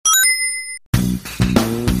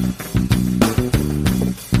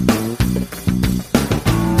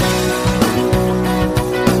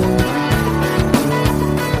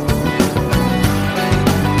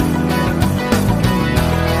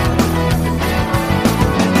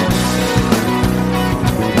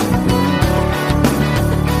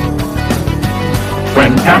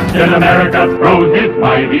Captain America throws his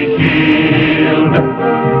mighty shield.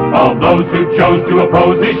 All those who chose to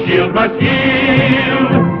oppose his shield must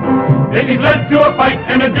yield. If he's led to a fight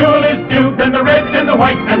and a duel is due, then the red and the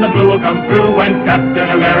white and the blue will come through when Captain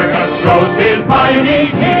America throws his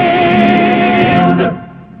mighty shield.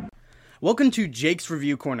 Welcome to Jake's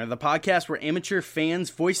Review Corner, the podcast where amateur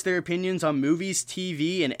fans voice their opinions on movies,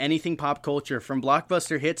 TV, and anything pop culture, from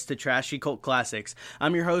blockbuster hits to trashy cult classics.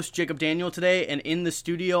 I'm your host, Jacob Daniel, today, and in the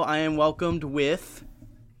studio I am welcomed with...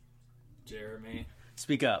 Jeremy.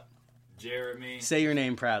 Speak up. Jeremy. Say your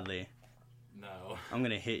name proudly. No. I'm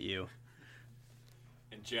gonna hit you.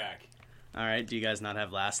 And Jack. Alright, do you guys not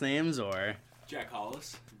have last names, or...? Jack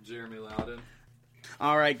Hollis. Jeremy Loudon.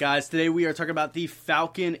 Alright guys, today we are talking about The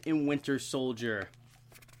Falcon and Winter Soldier.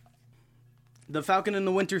 The Falcon and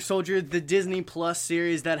the Winter Soldier, the Disney Plus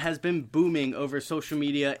series that has been booming over social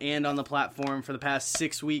media and on the platform for the past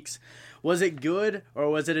 6 weeks. Was it good, or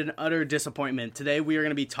was it an utter disappointment? Today we are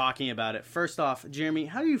going to be talking about it. First off, Jeremy,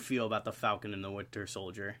 how do you feel about The Falcon and the Winter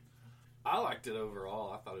Soldier? I liked it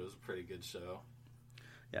overall. I thought it was a pretty good show.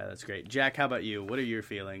 Yeah, that's great. Jack, how about you? What are your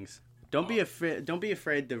feelings? Don't be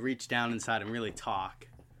afraid to reach down inside and really talk.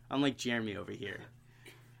 Unlike Jeremy over here.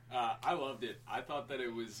 I loved it. I thought that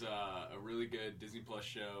it was a really good Disney Plus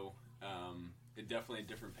show. It definitely a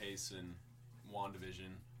different pace than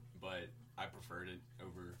WandaVision, but I preferred it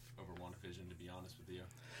over WandaVision, to be honest with you.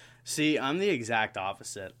 See, I'm the exact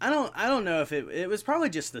opposite. I don't know if it was probably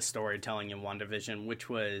just the storytelling in WandaVision, which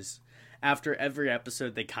was after every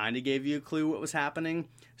episode they kind of gave you a clue what was happening,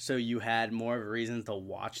 so you had more of a reason to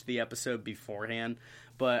watch the episode beforehand.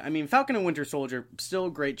 But I mean, Falcon and Winter Soldier, still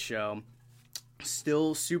a great show.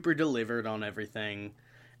 Still super delivered on everything,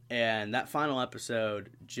 and that final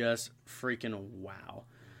episode, just freaking wow.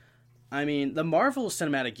 I mean, the Marvel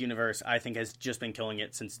Cinematic Universe, I think, has just been killing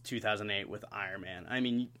it since 2008 with Iron Man. I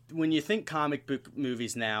mean, when you think comic book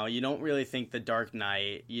movies now, you don't really think The Dark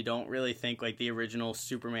Knight, you don't really think like the original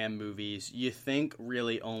Superman movies, you think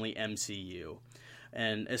really only MCU.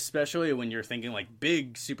 And especially when you're thinking like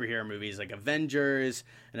big superhero movies like Avengers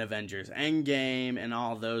and Avengers Endgame and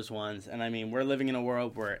all those ones. And I mean, we're living in a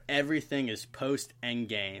world where everything is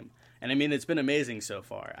post-Endgame. And I mean, it's been amazing so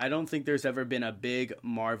far. I don't think there's ever been a big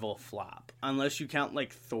Marvel flop, unless you count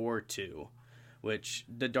like Thor 2, which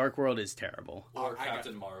The Dark World is terrible. Or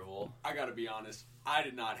Captain Marvel. I gotta be honest, I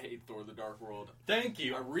did not hate Thor: The Dark World. Thank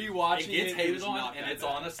you. Rewatching it gets it hated was on, not and that it's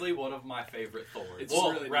bad. honestly one of my favorite Thors. It's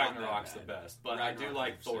really not Ragnarok's the that bad. best, but Ragnarok, I do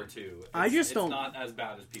like 100%. Thor 2. It's not as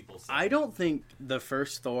bad as people say. I don't think the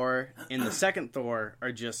first Thor and the second Thor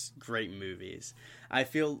are just great movies. I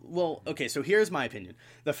feel, well, okay, so here's my opinion.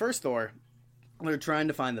 The first Thor, they're trying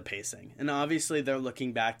to find the pacing, and obviously they're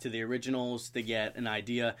looking back to the originals to get an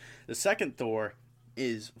idea. The second Thor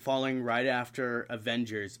is falling right after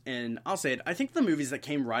Avengers, and I'll say it, I think the movies that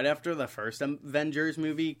came right after the first Avengers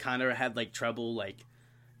movie kind of had like trouble like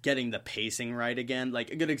getting the pacing right again. Like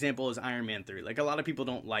a good example is Iron Man 3. Like a lot of people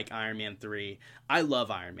don't like Iron Man 3. I love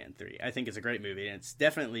Iron Man 3. I think it's a great movie, and it's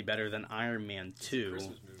definitely better than Iron Man 2.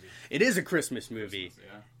 It is a Christmas movie.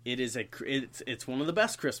 It is it's one of the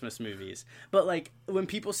best Christmas movies. But like when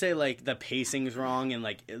people say like the pacing's wrong and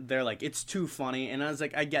like they're like it's too funny, and I was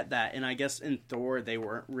like I get that, and I guess in Thor they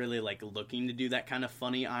weren't really like looking to do that kind of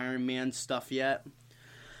funny Iron Man stuff yet.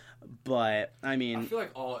 But I mean, I feel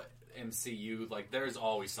like all MCU, like there's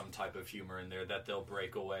always some type of humor in there that they'll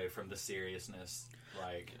break away from the seriousness.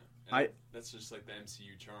 Like that's just like the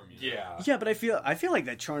MCU charm. Yeah, but I feel like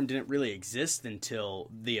that charm didn't really exist until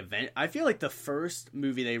the event. I feel like the first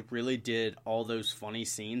movie they really did all those funny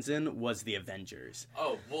scenes in was the Avengers.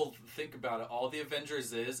 Oh, well, think about it. All the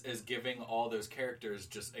Avengers is giving all those characters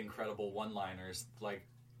just incredible one-liners. Like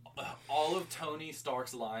all of Tony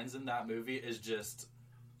Stark's lines in that movie is just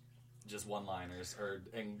one-liners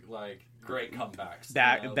and like great comebacks.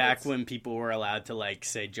 Back when people were allowed to like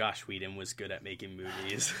say Joss Whedon was good at making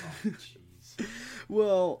movies. Oh, jeez.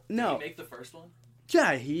 Well, no. Did he make the first one?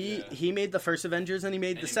 Yeah, he made the first Avengers and he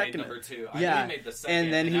made the second. Made number 2. Yeah, I knew he made the second.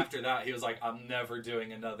 And then after that, he was like, "I'm never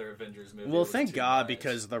doing another Avengers movie." Well, thank God,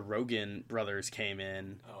 because the Rogen brothers came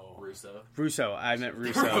in. Oh, Russo. Russo. I meant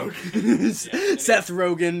Russo. Seth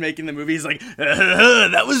Rogen making the movie. He's like,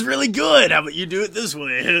 that was really good. How about you do it this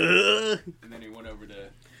way? And then he went over to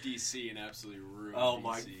DC and absolutely ruined Oh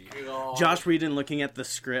my DC. god. Josh Whedon looking at the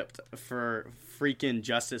script for freaking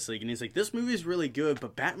Justice League, and he's like, this movie's really good,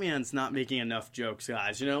 but Batman's not making enough jokes,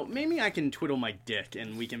 guys. You know, maybe I can twiddle my dick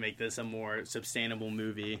and we can make this a more sustainable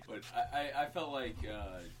movie. But I felt like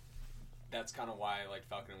that's kind of why I like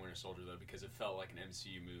Falcon and Winter Soldier, though, because it felt like an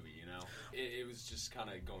MCU movie, you know? It was just kind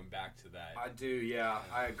of going back to that. I do, yeah,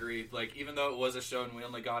 I agree. Like, even though it was a show and we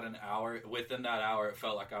only got an hour, within that hour, it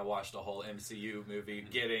felt like I watched a whole MCU movie,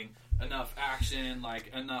 getting enough action,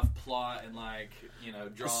 like, enough plot, and, like, you know,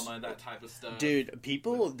 drama, that type of stuff. Dude,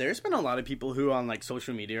 there's been a lot of people who on, like,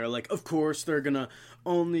 social media are like, of course they're gonna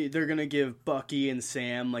give Bucky and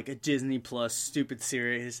Sam, like, a Disney Plus stupid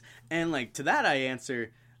series. And, like, to that I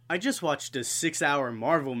answer, I just watched a 6-hour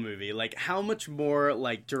Marvel movie. Like, how much more,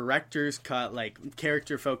 like, director's cut, like,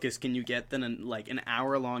 character focus can you get than, an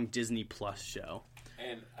hour-long Disney Plus show?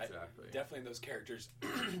 And Exactly. definitely those characters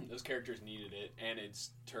needed it, and it's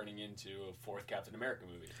turning into a fourth Captain America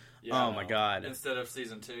movie. Yeah, Oh my god. Instead of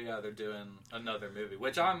season 2, yeah, they're doing another movie,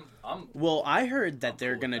 which I'm Well, I heard that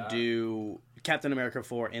they're cool with gonna that. do Captain America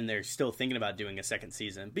 4, and they're still thinking about doing a second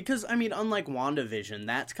season. Because, I mean, unlike WandaVision,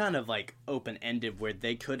 that's kind of, like, open-ended, where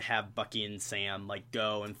they could have Bucky and Sam, like,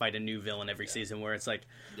 go and fight a new villain every season, where it's like,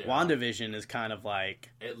 Yeah. WandaVision is kind of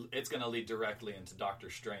like... it's going to lead directly into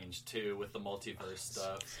Doctor Strange, too, with the multiverse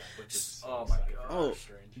stuff, which is, So oh my excited god. for Oh, Doctor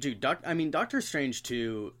Strange. dude, Doctor Strange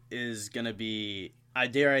 2 is gonna be, I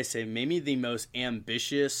dare I say, maybe the most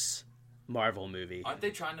ambitious Marvel movie. Aren't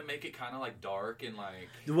they trying to make it kind of, like, dark and, like...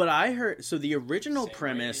 What I heard, so the original Sam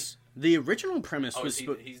premise Oh, was...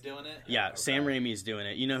 he's doing it? yeah, Okay. Sam Raimi's doing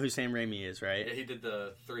it. You know who Sam Raimi is, right? Yeah, he did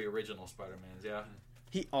the 3 original Spider-Mans, yeah.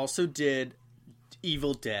 He also did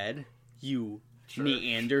Evil Dead, you Sure.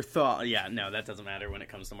 Neanderthal. Yeah, no, that doesn't matter when it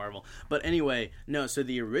comes to Marvel. But anyway, no, so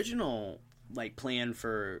the original like plan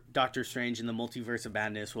for Doctor Strange in the Multiverse of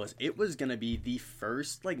Madness was it was going to be the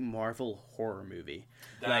first like Marvel horror movie.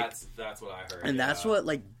 That's what I heard. And that's yeah. what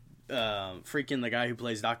like freaking the guy who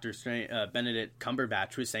plays Doctor Strange, Benedict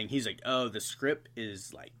Cumberbatch, was saying. He's like, oh, the script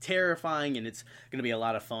is like terrifying and it's going to be a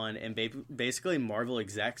lot of fun. And basically Marvel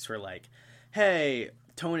execs were like, hey,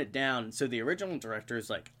 tone it down. So the original director is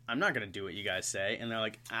like, I'm not going to do what you guys say. And they're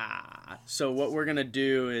like, so what we're going to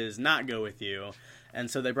do is not go with you. And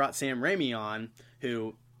so they brought Sam Raimi on,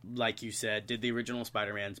 who, like you said, did the original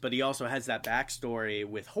Spider-Mans, but he also has that backstory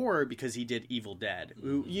with horror because he did Evil Dead.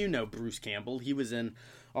 Who, you know, Bruce Campbell. He was in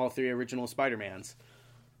all 3 original Spider-Mans.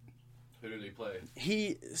 Who did he play?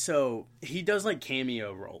 He does like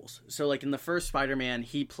cameo roles. So like in the first Spider-Man,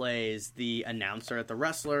 he plays the announcer at the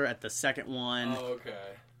wrestler. At the second one, Oh, okay.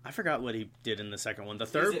 I forgot what he did in the second one. The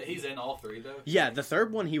third, He's in all 3, though? yeah, the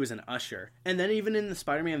third one he was an usher. And then even in the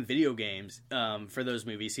Spider-Man video games, for those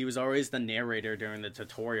movies, he was always the narrator during the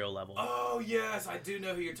tutorial level. Oh, yes, I do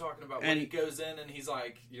know who you're talking about. When And- he goes in and he's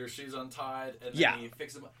like, your shoe's untied, and then Yeah. he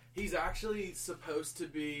fixes them up. He's actually supposed to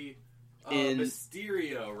be In-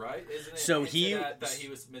 Mysterio, right? Isn't it So hinted that he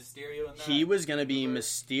was Mysterio in that? He was going to be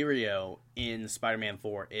universe? Mysterio in Spider-Man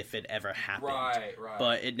 4 if it ever happened. Right.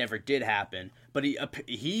 But it never did happen. But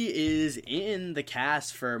he is in the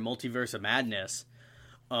cast for Multiverse of Madness.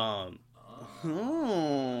 Nightmare.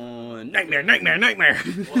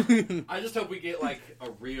 Well, I just hope we get like a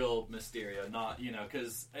real Mysterio, not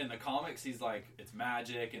because in the comics he's like it's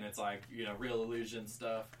magic and it's like real illusion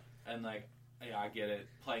stuff, and like yeah, I get it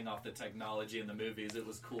playing off the technology in the movies. It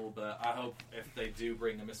was cool, but I hope if they do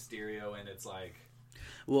bring a Mysterio in, it's like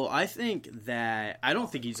Well, I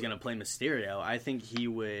don't think he's going to play Mysterio. I think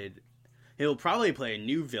he'll probably play a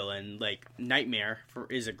new villain, like Nightmare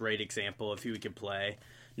is a great example of who he could play.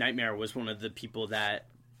 Nightmare was one of the people that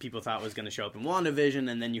people thought was going to show up in WandaVision,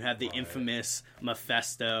 and then you have the infamous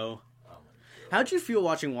Mephisto. How'd you feel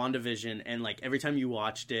watching WandaVision and like every time you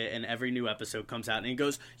watched it and every new episode comes out and it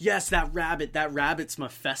goes, yes, that rabbit's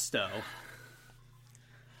Mephisto.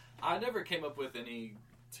 I never came up with any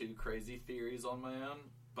too crazy theories on my own,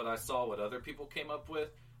 but I saw what other people came up with,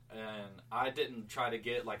 and I didn't try to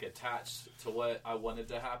get like attached to what I wanted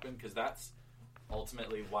to happen, because that's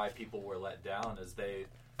ultimately why people were let down, is they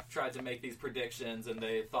tried to make these predictions and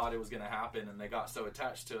they thought it was going to happen and they got so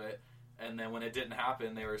attached to it, and then when it didn't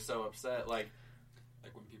happen they were so upset. Like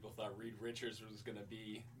when people thought Reed Richards was going to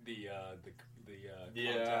be the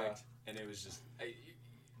Yeah. contact, and it was just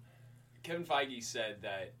Kevin Feige said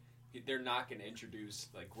that they're not going to introduce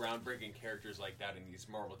like groundbreaking characters like that in these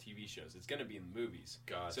Marvel TV shows. It's going to be in the movies.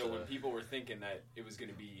 Gotcha. So when people were thinking that it was going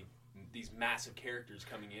to be these massive characters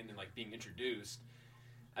coming in and like being introduced,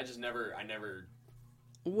 I never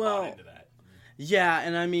bought Well, into that. Yeah,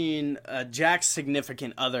 and I mean, Jack's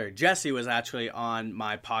significant other, Jessie, was actually on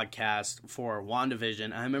my podcast for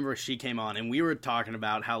WandaVision. I remember she came on, and we were talking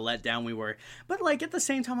about how let down we were. But, like, at the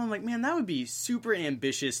same time, I'm like, man, that would be super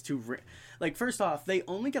ambitious to... Like, first off, they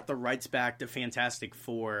only got the rights back to Fantastic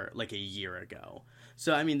Four, like, a year ago.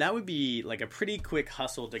 So, I mean, that would be, like, a pretty quick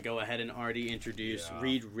hustle to go ahead and already introduce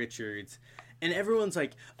Reed Richards. And everyone's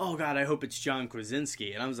like, oh, God, I hope it's John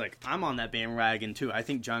Krasinski. And I was like, I'm on that bandwagon, too. I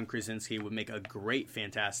think John Krasinski would make a great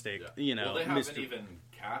Fantastic, you know. Well, they haven't even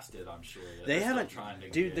casted, I'm sure. They they're haven't. Still trying to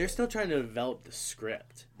dude, they're still trying to develop the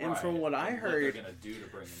script. And from what I heard,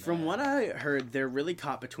 what I heard, they're really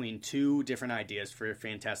caught between two different ideas for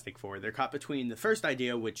Fantastic Four. They're caught between the first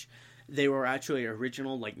idea, which they were actually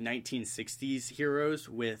original, like, 1960s heroes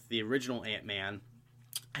with the original Ant-Man,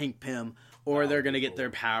 Hank Pym, or they're going to get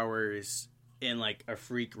their powers in, like, a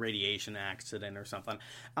freak radiation accident or something.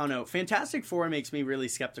 I don't know. Fantastic Four makes me really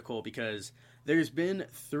skeptical because there's been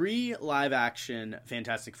 3 live-action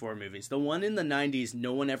Fantastic Four movies. The one in the 90s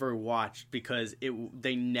no one ever watched because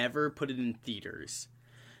they never put it in theaters.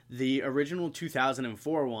 The original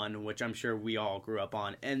 2004 one, which I'm sure we all grew up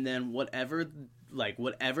on, and then whatever the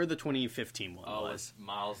 2015 one was.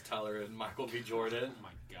 Miles Teller and Michael B. Jordan. Oh my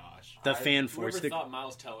gosh. The fan force. Whoever thought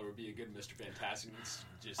Miles Teller would be a good Mr. Fantastic?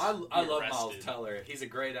 I love Miles Teller. He's a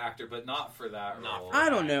great actor, but not for that role. I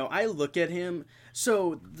don't know. I look at him.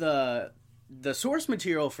 So the source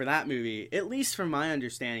material for that movie, at least from my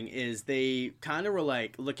understanding, is they kind of were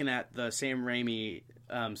like looking at the Sam Raimi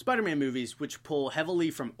Spider-Man movies, which pull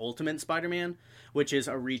heavily from Ultimate Spider-Man, which is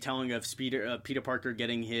a retelling of Peter Parker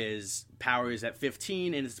getting his powers at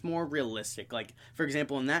 15, and it's more realistic. Like, for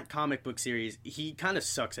example, in that comic book series, he kind of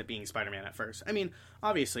sucks at being Spider-Man at first. I mean,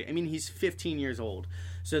 obviously, he's 15 years old.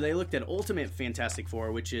 So they looked at Ultimate Fantastic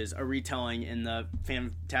Four, which is a retelling, and the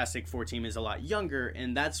Fantastic Four team is a lot younger,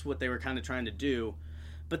 and that's what they were kind of trying to do.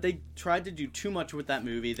 But they tried to do too much with that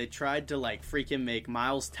movie. They tried to, like, freaking make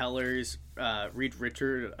Miles Teller's Reed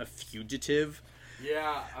Richards a fugitive.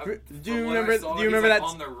 Yeah, do you remember that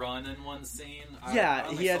on the run in one scene? Yeah,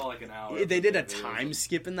 I saw like an hour. They did a time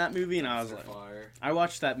skip in that movie, and I was like, fire. I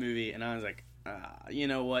watched that movie, and I was like, you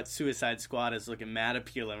know what? Suicide Squad is looking mad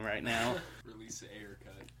appealing right now. Release the Ayer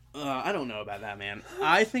cut. I don't know about that, man.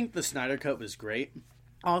 I think the Snyder Cut was great.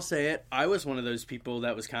 I'll say it. I was one of those people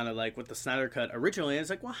that was kind of like with the Snyder Cut originally.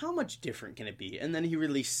 It's like, well, how much different can it be? And then he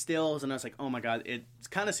released stills, and I was like, oh my god, it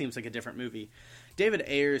kind of seems like a different movie. David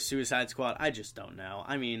Ayer's Suicide Squad, I just don't know.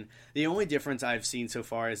 I mean, the only difference I've seen so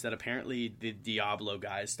far is that apparently the Diablo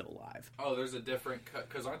guy is still alive. Oh, there's a different cut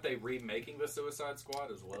because aren't they remaking the Suicide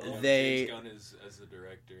Squad as well? They James Gunn as the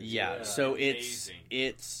director. Yeah, so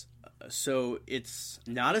it's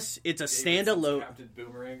not a it's a standalone. Captain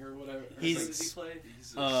Boomerang or whatever. He's he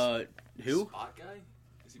play? Who? Spot guy?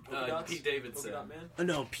 Is he Polka Dots? Pete Davidson. Polka Dot Man?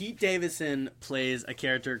 No, Pete Davidson plays a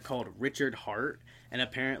character called Richard Hart, and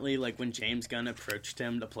apparently, like, when James Gunn approached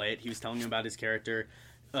him to play it, he was telling him about his character,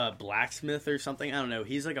 Blacksmith or something. I don't know.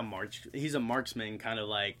 He's like he's a marksman, kind of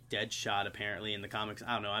like Deadshot, apparently, in the comics.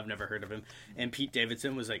 I don't know. I've never heard of him. And Pete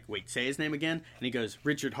Davidson was like, wait, say his name again? And he goes,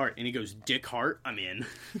 Richard Hart. And he goes, Dick Hart? I'm in.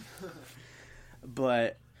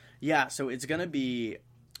 But, yeah, so it's going to be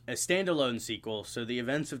a standalone sequel. So the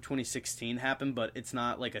events of 2016 happen, but it's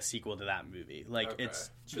not like a sequel to that movie. Like, okay.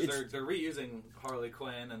 They're reusing Harley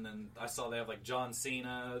Quinn, and then I saw they have like John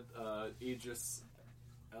Cena, Idris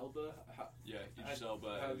Elba. Idris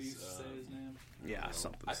Elba. How do you say his name? Yeah,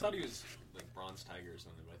 something. I thought he was like Bronze Tiger or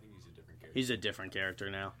something, but I think he's a different character. He's a different character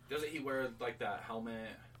now. Doesn't he wear like that helmet?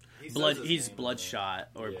 He's Bloodshot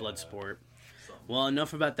or Bloodsport. Well,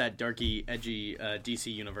 enough about that darky, edgy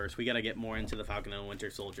DC universe. We got to get more into the Falcon and the Winter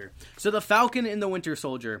Soldier. So the Falcon and the Winter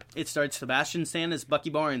Soldier. It starts Sebastian Stan as Bucky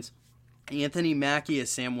Barnes, Anthony Mackie as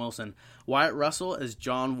Sam Wilson, Wyatt Russell as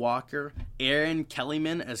John Walker, Aaron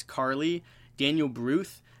Kellyman as Carly, Daniel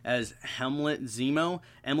Bruth as Hamlet Zemo,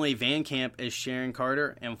 Emily Van Camp as Sharon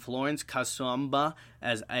Carter, and Florence Kasumba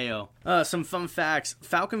as Ayo. Some fun facts.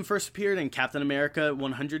 Falcon first appeared in Captain America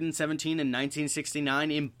 117 in 1969,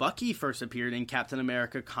 and Bucky first appeared in Captain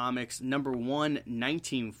America Comics number 1,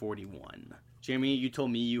 1941. Jeremy, you told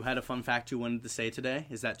me you had a fun fact you wanted to say today.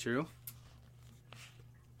 Is that true?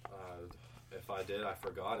 If I did, I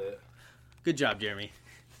forgot it. Good job, Jeremy.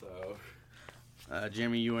 So...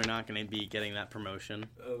 Jeremy, you are not going to be getting that promotion.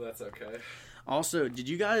 Oh, that's okay. Also, have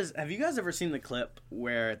you guys ever seen the clip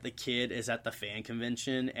where the kid is at the fan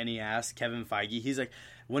convention and he asks Kevin Feige, he's like,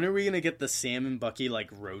 when are we gonna get the Sam and Bucky like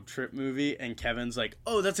road trip movie? And Kevin's like,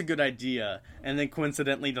 oh, that's a good idea. And then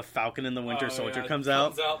coincidentally, the Falcon and the Winter Soldier comes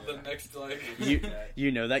out. The next like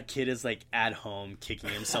You know that kid is like at home kicking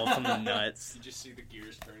himself in the nuts. You just see the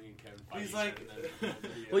gears turning and Kevin fighting. He's like,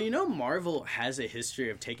 Well, you know, Marvel has a history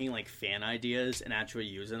of taking like fan ideas and actually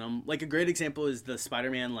using them. Like a great example is the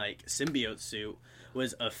Spider-Man like symbiote suit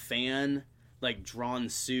was a fan like drawn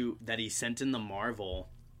suit that he sent in the Marvel.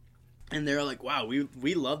 And they're like, wow,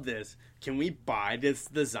 we love this. Can we buy this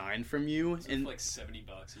design from you? And like $70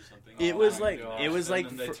 or something. It was like and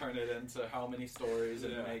then they turn it into how many stories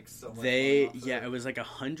and it makes so much it was like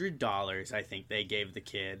 $100 I think they gave the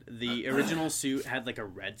kid. The original suit had like a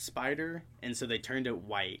red spider, and so they turned it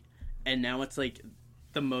white. And now it's like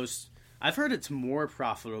the most, I've heard it's more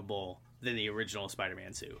profitable than the original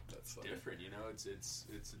Spider-Man suit. That's different, you know. It's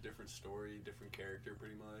a different story, different character,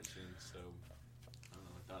 pretty much, and so.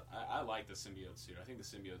 I like the symbiote suit. I think the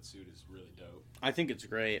symbiote suit is really dope. I think it's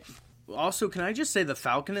great. Also, can I just say the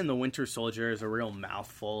Falcon and the Winter Soldier is a real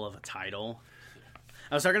mouthful of a title.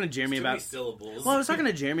 I was talking to Jeremy about syllables. Well, I was talking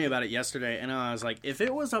to Jeremy about it yesterday, and I was like, if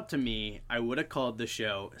it was up to me, I would have called the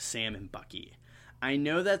show Sam and Bucky. I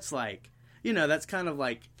know that's like, you know, that's kind of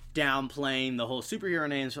like downplaying the whole superhero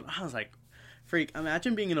names, but I was like, freak,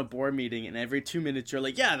 imagine being in a board meeting and every 2 minutes you're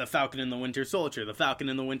like, yeah, the Falcon and the Winter Soldier, the Falcon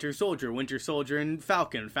and the Winter Soldier, Winter Soldier and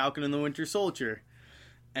Falcon, Falcon and the Winter Soldier.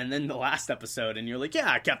 And then the last episode and you're like,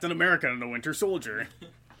 yeah, Captain America and the Winter Soldier.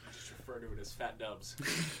 Just refer to it as Fat Dubs.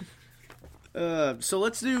 So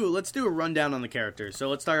let's do a rundown on the characters. So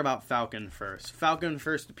let's talk about Falcon first. Falcon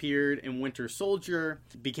first appeared in Winter Soldier,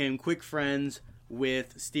 became quick friends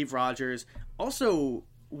with Steve Rogers. Also,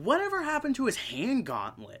 whatever happened to his hand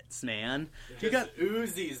gauntlets, man? His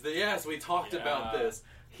Uzis. Yes, we talked about this.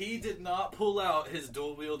 He did not pull out his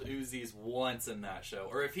dual-wield Uzis once in that show.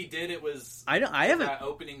 Or if he did, it was I haven't that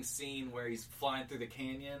opening scene where he's flying through the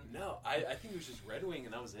canyon. No, I think it was just Red Wing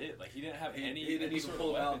and that was it. Like, he didn't have any he didn't even sort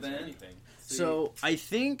pull of out weapons or then. anything. So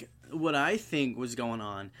what I think was going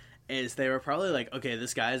on is they were probably like, okay,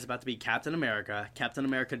 this guy is about to be Captain America. Captain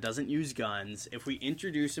America doesn't use guns. If we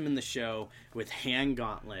introduce him in the show with hand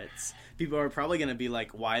gauntlets, people are probably going to be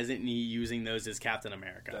like, why isn't he using those as Captain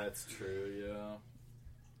America? That's true, yeah.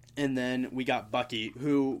 And then we got Bucky,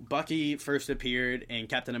 who Bucky first appeared in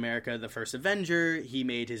Captain America, the First Avenger. He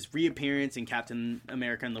made his reappearance in Captain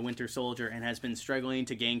America and the Winter Soldier and has been struggling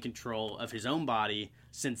to gain control of his own body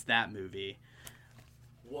since that movie.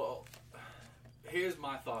 Well, here's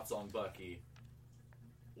my thoughts on Bucky.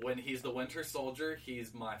 When he's the Winter Soldier,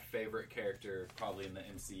 he's my favorite character probably in the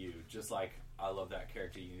MCU. Just like, I love that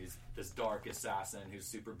character. He's this dark assassin who's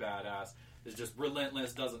super badass, is just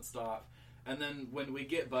relentless, doesn't stop. And then when we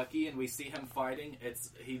get Bucky and we see him fighting,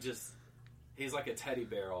 he's like a teddy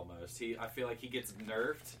bear almost. I feel like he gets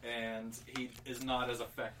nerfed and he is not as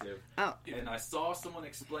effective. Oh. And I saw someone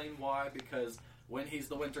explain why, because when he's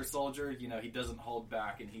the Winter Soldier, you know, he doesn't hold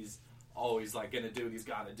back and he's always like gonna do what he's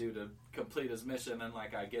gotta do to complete his mission, and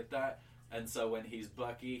like I get that. And so when he's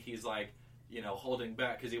Bucky, he's like, you know, holding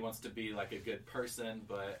back because he wants to be like a good person,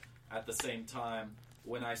 but at the same time,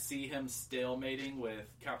 when I see him stalemating with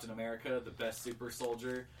Captain America, the best super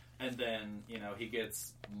soldier, and then, you know, he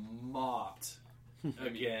gets mopped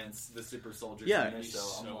against the super soldiers Yeah, in this He's show,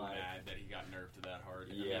 so I'm like, mad that he got nerfed that hard.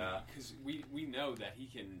 Yeah. Because we know that he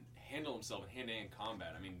can handle himself in hand-to-hand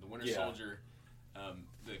combat. I mean, the Winter Yeah. Soldier,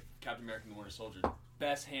 the Captain America and the Winter Soldier,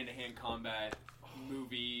 best hand-to-hand combat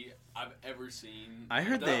movie I've ever seen. I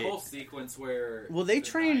heard that whole sequence where... Well, they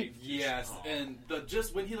trained... Yes, and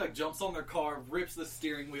just when he like jumps on their car, rips the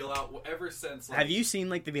steering wheel out, ever since... Like, Have you seen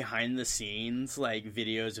like the behind the scenes like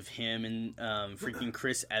videos of him and freaking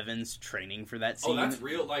Chris Evans training for that scene? Oh, that's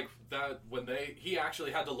real. Like that when he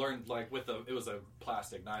actually had to learn like it was a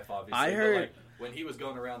plastic knife, obviously. I heard but, like, when he was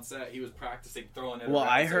going around set, he was practicing throwing it. Well,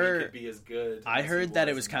 around I so heard he could be as good. I as heard he that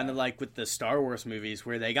it was kind in of like with the Star Wars movies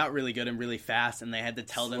where they got really good and really fast, and they had to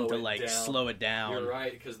tell them to like slow it down. You're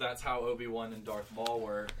right, because that's how Obi-Wan and Darth Maul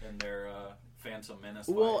were in their Phantom Menace.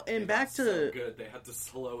 Well, fight. and They back got to so good, they had to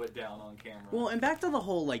slow it down on camera. Well, and back to the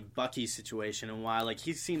whole like Bucky situation and why like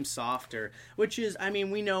he seems softer, which is, I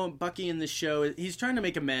mean, we know Bucky in this show, he's trying to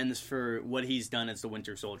make amends for what he's done as the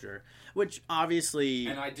Winter Soldier, which obviously.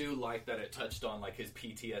 And I do like that it touched on like his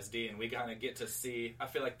PTSD, and we kind of get to see. I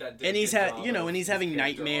feel like that. Did And he's and he's having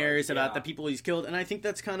character nightmares arc. about the people he's killed, and I think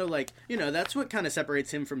that's kind of like, that's what kind of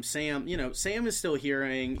separates him from Sam. Sam is still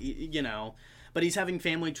hearing, but he's having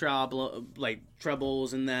family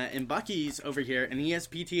troubles and that, and Bucky's over here, and he has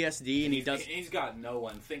PTSD, and he's got no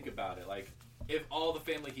one. Think about it. Like, if all the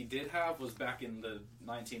family he did have was back in the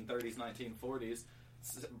 1930s, 1940s,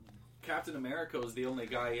 Captain America was the only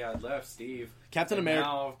guy he had left, Steve. Captain And America.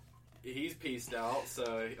 Now he's pieced out.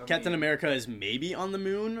 So Captain America is maybe on the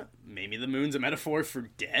moon. Maybe the moon's a metaphor for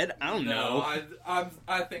dead. I don't know.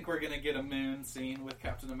 I think we're gonna get a moon scene with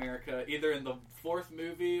Captain America, either in the 4th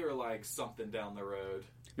movie or like something down the road.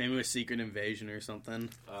 Maybe a Secret Invasion or something.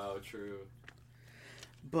 Oh, true.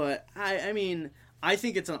 But I mean, I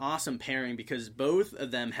think it's an awesome pairing because both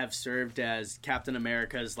of them have served as Captain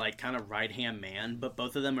America's like kind of right hand man, but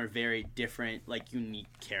both of them are very different, like unique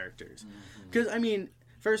characters. Because I mean,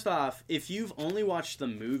 first off, if you've only watched the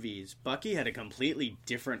movies, Bucky had a completely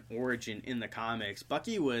different origin in the comics.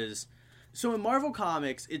 Bucky was... So in Marvel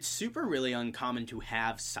Comics, it's super really uncommon to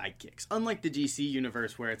have sidekicks. Unlike the DC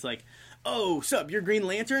universe where it's like, oh, sup, you're Green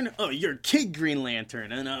Lantern? Oh, you're Kid Green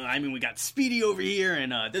Lantern. And I mean, we got Speedy over here,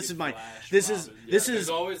 and this is my... Flash, This Robin. is... Yeah, This There's is...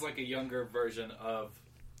 always like a younger version of.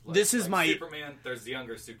 Like, This is like my- Superman. There's the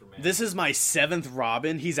younger Superman. This is my 7th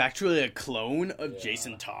Robin. He's actually a clone of Yeah.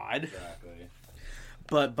 Jason Todd. Exactly.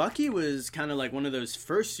 But Bucky was kind of like one of those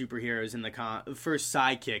first superheroes in the first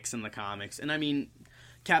sidekicks in the comics. And I mean,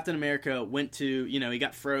 Captain America went to, he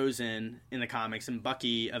got frozen in the comics, and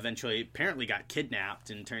Bucky eventually apparently got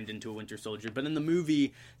kidnapped and turned into a Winter Soldier. But in the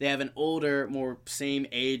movie, they have an older, more same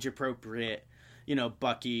age appropriate,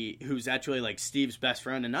 Bucky, who's actually like Steve's best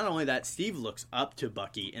friend. And not only that, Steve looks up to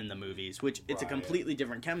Bucky in the movies, which it's a Right. completely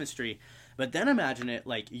different chemistry. But then imagine it,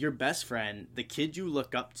 like your best friend, the kid you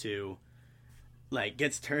look up to, like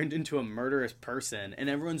gets turned into a murderous person, and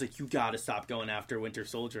everyone's like, you gotta stop going after Winter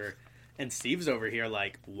Soldier. And Steve's over here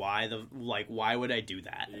like, why would I do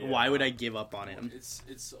that? Yeah. Why would I give up on him?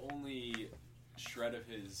 It's only shred of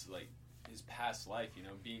his past life,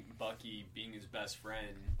 being Bucky, being his best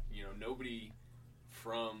friend. Nobody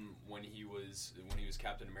from when he was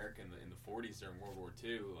Captain America in the 40s during World War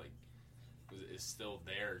II is still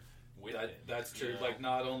there with it. That's true. you know? Like,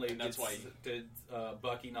 not only And that's why did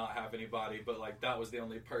Bucky not have anybody, but like that was the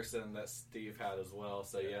only person that Steve had as well.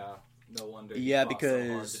 So yeah, no wonder. He Yeah, fought so hard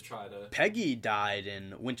because to try to. Peggy died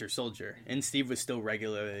in Winter Soldier, and Steve was still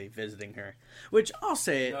regularly visiting her. Which I'll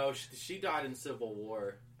say, No, she died in Civil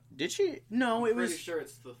War. did she? No, I'm it was. pretty sure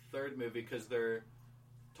it's the 3rd movie because they're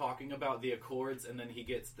talking about the Accords, and then he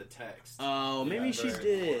gets the text. Oh, maybe Yeah, she right.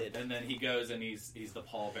 did. And then he goes and he's the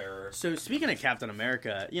pallbearer. So speaking of Captain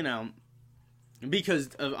America, because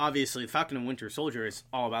of obviously Falcon and Winter Soldier is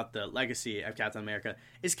all about the legacy of Captain America.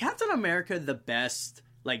 Is Captain America the best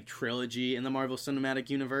like trilogy in the Marvel Cinematic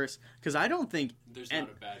Universe? Because I don't think There's and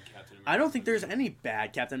not a bad Captain America. I don't think there's any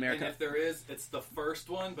bad Captain And America. if there is, it's the first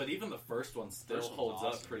one, but even the first one still First one's holds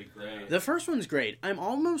up awesome. pretty great. The first one's great. I'm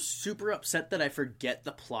almost super upset that I forget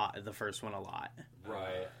the plot of the first one a lot.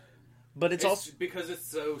 Right. But it's also because it's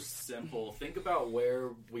so simple. Think about where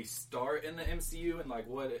we start in the MCU and like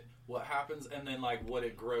what happens, and then like what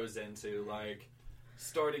it grows into. Like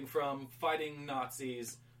starting from fighting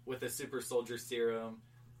Nazis with a super soldier serum,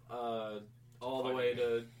 all the way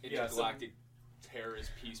to intergalactic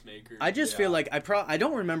terrorist peacemaker. I just feel Yeah. like I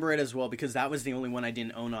don't remember it as well because that was the only one I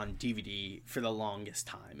didn't own on DVD for the longest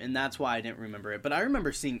time, and that's why I didn't remember it. But I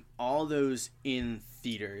remember seeing all those in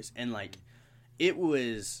theaters, and like it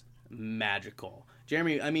was magical.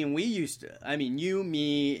 Jeremy, I mean, you,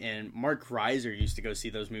 me, and Mark Reiser used to go see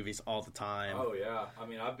those movies all the time. Oh yeah, I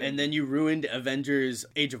mean I've been. And then you ruined Avengers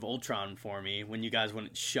Age of Ultron for me when you guys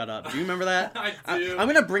wouldn't shut up. Do you remember that? I do. I'm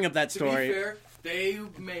going to bring up that to story. be fair, they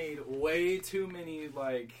made way too many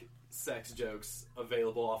like sex jokes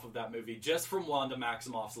available off of that movie just from Wanda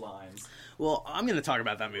Maximoff's lines. Well, I'm going to talk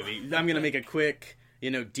about that movie. I'm going to make a quick,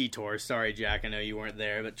 detour. Sorry, Jack. I know you weren't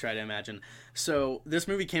there, but try to imagine. So this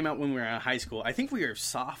movie came out when we were in high school. I think we were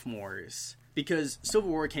sophomores because Civil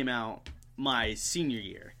War came out my senior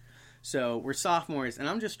year. So we're sophomores, and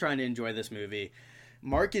I'm just trying to enjoy this movie.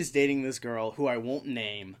 Mark is dating this girl who I won't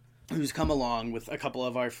name, who's come along with a couple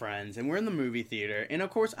of our friends, and we're in the movie theater. And of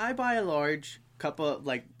course, I buy a large cup of,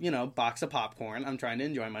 box of popcorn. I'm trying to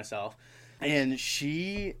enjoy myself. And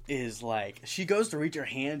she is like, she goes to reach her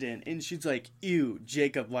hand in, and she's like, ew,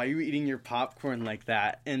 Jacob, why are you eating your popcorn like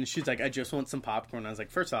that? And she's like, I just want some popcorn. I was like,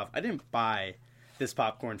 first off, I didn't buy this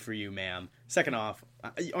popcorn for you, ma'am. Second off,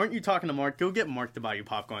 aren't you talking to Mark? Go get Mark to buy you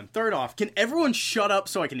popcorn. Third off, can everyone shut up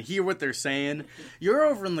so I can hear what they're saying? You're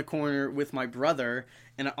over in the corner with my brother,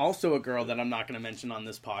 and also a girl that I'm not going to mention on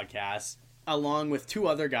this podcast, along with 2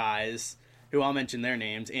 other guys who I'll mention their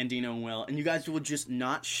names, Andino and Will, and you guys will just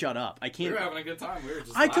not shut up. I We can't. were having a good time. We were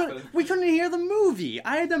just We couldn't hear the movie.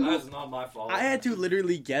 I had to That's move. not my fault. I had to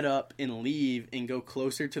literally get up and leave and go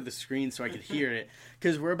closer to the screen so I could hear it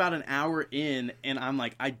because we're about an hour in, and I'm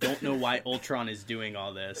like, I don't know why Ultron is doing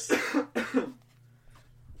all this.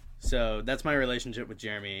 So that's my relationship with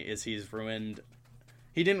Jeremy. Is he's ruined.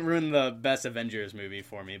 He didn't ruin the best Avengers movie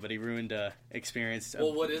for me, but he ruined experience.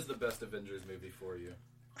 Well, what is the best Avengers movie for you?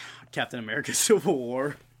 Captain America: Civil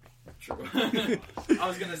War. True. I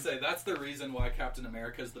was gonna say that's the reason why Captain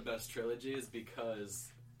America is the best trilogy is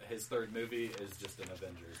because his third movie is just an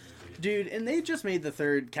Avengers movie. Dude, and they just made the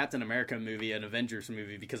third Captain America movie an Avengers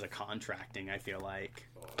movie because of contracting, I feel like.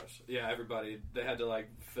 Gosh. Yeah, everybody, they had to like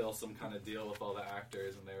fill some kind of deal with all the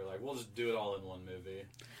actors, and they were like, we'll just do it all in one movie.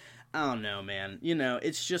 I don't know, man. You know,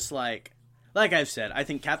 it's just like I've said, I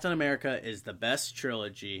think Captain America is the best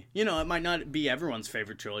trilogy. You know, it might not be everyone's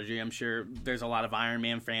favorite trilogy. I'm sure there's a lot of Iron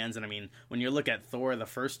Man fans, and I mean, when you look at Thor, the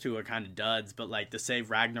first two are kind of duds, but like to say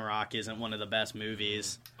Ragnarok isn't one of the best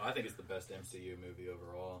movies. I think it's the best MCU movie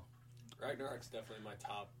overall. Ragnarok's definitely my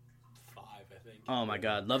top 5, I think. Oh my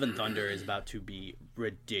god, Love and Thunder is about to be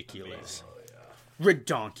ridiculous. Oh, yeah.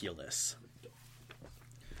 Redonkulous.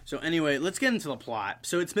 So anyway, let's get into the plot.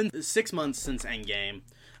 So it's been 6 months since Endgame.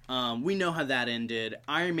 We know how that ended.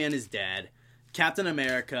 Iron Man is dead. Captain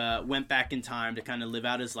America went back in time to kind of live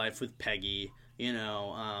out his life with Peggy. You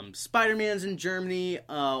know, Spider-Man's in Germany.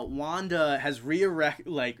 Wanda has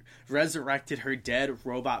resurrected her dead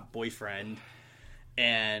robot boyfriend.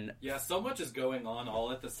 And yeah, so much is going on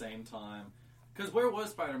all at the same time. Because where was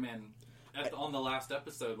Spider-Man on the last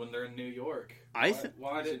episode when they're in New York? Why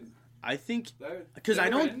did... I think because I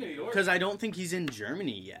don't think he's in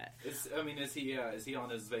Germany yet. Is he on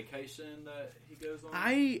his vacation that he goes on?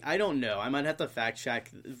 I don't know. I might have to fact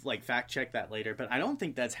check that later, but I don't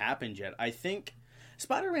think that's happened yet. I think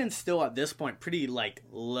Spider-Man's still at this point pretty like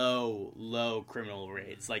low criminal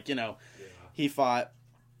rates. Like, you know, he fought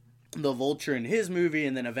the Vulture in his movie,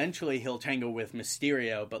 and then eventually he'll tangle with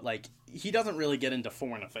Mysterio, but like he doesn't really get into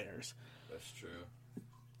foreign affairs. That's true.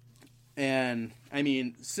 And, I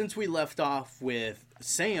mean, since we left off with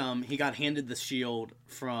Sam, he got handed the shield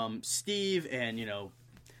from Steve, and, you know,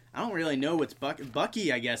 I don't really know what's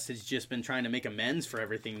Bucky, I guess, has just been trying to make amends for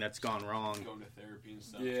everything that's gone wrong. Going to therapy and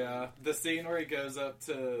stuff. Yeah, the scene where he goes up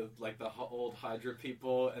to, like, the old Hydra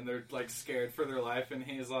people, and they're, like, scared for their life, and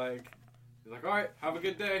he's like, all right, have a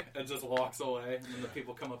good day, and just walks away, and then the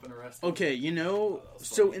people come up and arrest him. Okay, you know,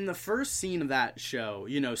 so in the first scene of that show,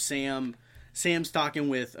 you know, Sam's talking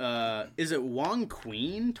with, is it Juan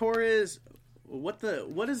Queen Torres? What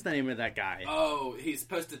is the name of that guy? Oh, he's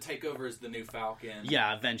supposed to take over as the new Falcon.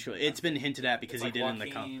 Yeah, eventually. It's been hinted at because like he did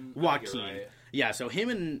Joaquin, in the Joaquin. Right. Yeah, so him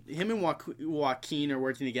and Joaquin are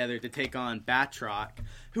working together to take on Batroc,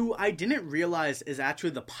 who I didn't realize is actually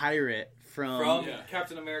the pirate from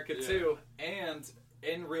Captain America 2, and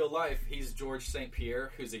in real life, he's George St.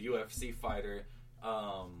 Pierre, who's a UFC fighter.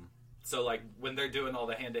 So, like, when they're doing all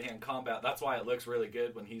the hand-to-hand combat, that's why it looks really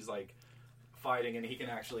good when he's, like, fighting and he can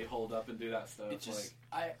actually hold up and do that stuff. It's just,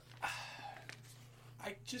 I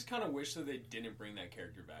just kind of wish that they didn't bring that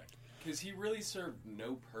character back. Because he really served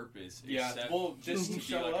no purpose except just to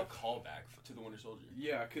be like a callback to the Winter Soldier.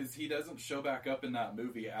 Yeah, because he doesn't show back up in that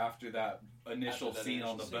movie after that initial scene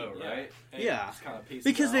on the boat, right? And yeah, kind of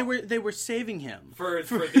because they were saving him for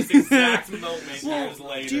this exact moment years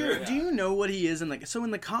later. Do you know what he is in so in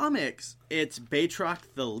the comics it's Batroc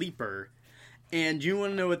the Leaper, and do you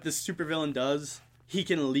want to know what this supervillain does? He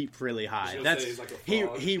can leap really high. He's like a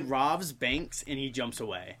frog. He robs banks and he jumps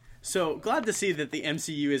away. So, glad to see that the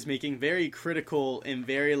MCU is making very critical and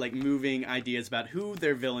very, like, moving ideas about who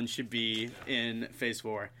their villain should be in Phase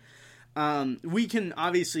 4. We can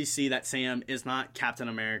obviously see that Sam is not Captain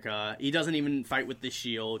America. He doesn't even fight with the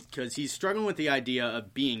shield because he's struggling with the idea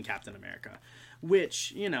of being Captain America.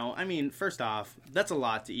 Which, you know, I mean, first off, that's a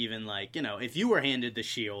lot to even, like, you know, if you were handed the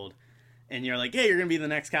shield and you're like, hey, you're going to be the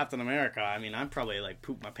next Captain America, I mean, I'd probably, like,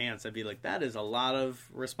 poop my pants. I'd be like, that is a lot of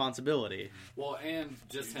responsibility. Well, and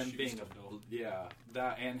just him being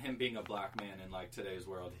him being a black man in, like, today's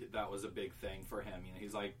world, that was a big thing for him. You know,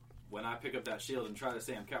 he's like, when I pick up that shield and try to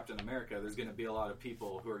say I'm Captain America, there's going to be a lot of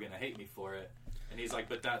people who are going to hate me for it. And he's like,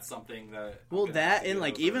 but that's something that... Well, that, and,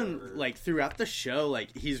 like, even, like, throughout the show,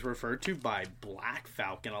 like, he's referred to by Black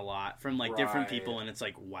Falcon a lot from, like, different people, and it's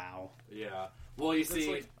like, wow. Yeah. Well, you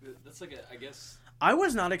see... That's like I guess... I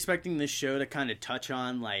was not expecting this show to kind of touch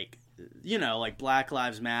on, like, you know, like, Black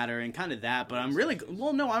Lives Matter and kind of that, but I'm really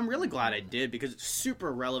glad I did, because it's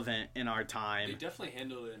super relevant in our time. They definitely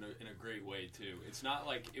handled it in a great way, too. It's not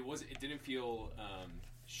like... It didn't feel...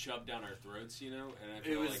 shoved down our throats, you know? And I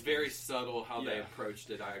feel it was like very subtle how they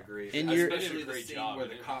approached it, I agree. And especially the scene where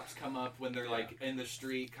the cops come up when they're like in the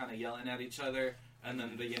street kind of yelling at each other, and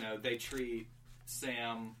then they treat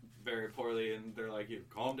Sam very poorly, and they're like, "You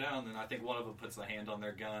calm down." And I think one of them puts a hand on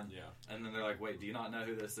their gun, and then they're like, "Wait, do you not know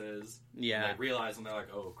who this is?" Yeah. And they realize, and they're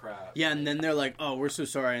like, "Oh crap." Yeah, and then they're like, "Oh, we're so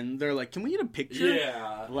sorry," and they're like, "Can we get a picture?"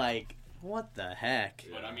 Yeah. Like, what the heck?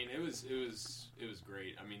 But I mean, it was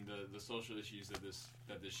great. I mean, the social issues that this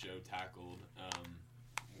show tackled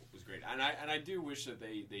was great, and I do wish that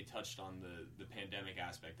they touched on the pandemic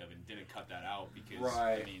aspect of it and didn't cut that out because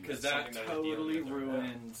Right, I mean, because that's that something that we're totally dealing with right now.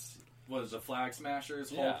 ruined was the Flag Smashers'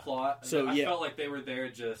 whole Yeah. plot. So, I yeah. felt like they were there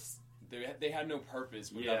just. They had no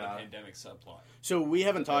purpose without Yeah. the pandemic subplot. So we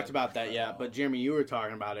haven't talked about that yet, but Jeremy, you were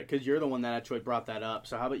talking about it because you're the one that actually brought that up.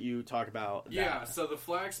 So how about you talk about that? Yeah, so the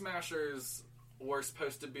Flag Smashers were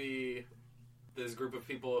supposed to be this group of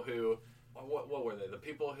people who. What were they? The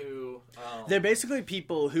people who. They're basically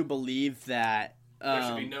people who believe that there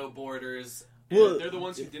should be no borders. well, They're the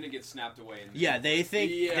ones who didn't get snapped away. yeah, they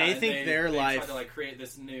think their they life. tried to like create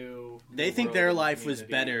this new. They think world their and life was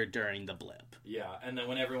community. better during the blip. Yeah, and then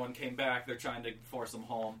when everyone came back, they're trying to force them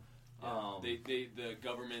home. The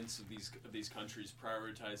governments of these countries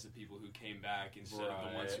prioritize the people who came back instead of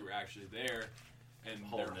the ones who were actually there, and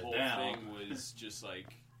Holding their it whole down. thing was just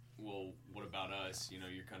like, well, what about us? You know,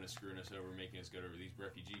 you're kind of screwing us over, making us go to these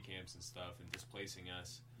refugee camps and stuff, and displacing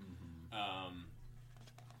us.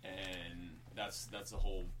 And that's the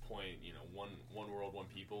whole point. You know, one world, one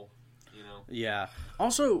people. You know. Yeah.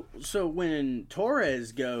 Also, so when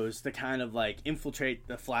Torres goes to kind of like infiltrate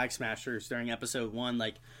the Flag Smashers during episode 1,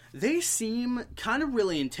 like they seem kind of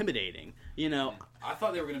really intimidating. You know, I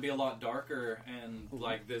thought they were going to be a lot darker and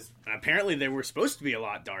like this apparently they were supposed to be a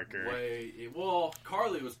lot darker. way. Well,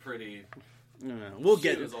 Carly was pretty. We'll She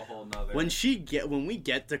get was a whole nother. when we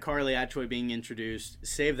get to Carly actually being introduced.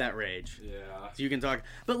 Save that rage. Yeah. So you can talk,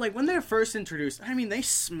 but like when they're first introduced, I mean, they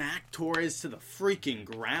smacked Torres to the freaking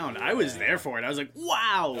ground. I was there for it. I was like,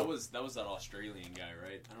 wow. That was that Australian guy,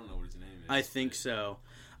 right? I don't know what his name is. I think so.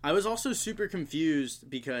 I was also super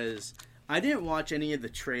confused because I didn't watch any of the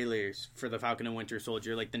trailers for the Falcon and Winter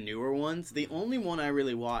Soldier, like the newer ones. The only one I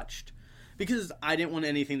really watched, because I didn't want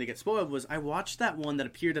anything to get spoiled, was I watched that one that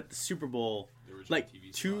appeared at the Super Bowl The original like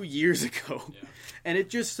TV 2 spot. years ago. Yeah. And it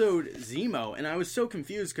just showed Zemo, and I was so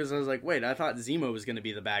confused because I was like, wait, I thought Zemo was going to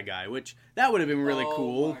be the bad guy, which that would have been really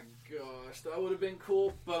cool. Oh my gosh, that would have been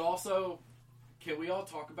cool. But also, can we all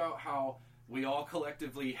talk about how we all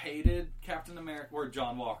collectively hated Captain America, or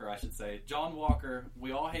John Walker, I should say. John Walker,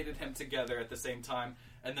 we all hated him together at the same time,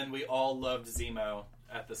 and then we all loved Zemo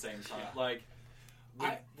at the same time. Yeah. Like,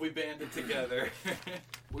 we banded together.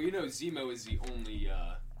 Well, you know, Zemo is the only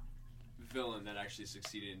villain that actually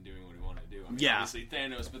succeeded in doing what he wanted to do. I mean, Yeah. obviously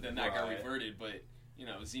Thanos, but then that got Right. reverted. But you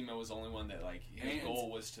know, Zemo was the only one that like his And- goal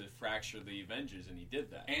was to fracture the Avengers, and he did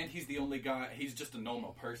that. And he's the only guy, he's just a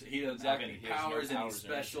normal person. He doesn't Exactly. have any He has no powers, any powers or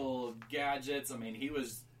special gadgets. I mean, he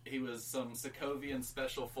was some Sokovian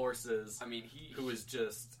special forces. I mean, Who was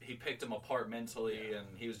just, he picked him apart mentally, and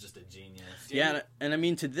he was just a genius. Yeah, and I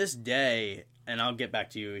mean, to this day, and I'll get back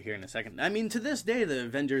to you here in a second. I mean, to this day, the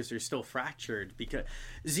Avengers are still fractured because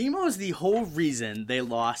Zemo is the whole reason they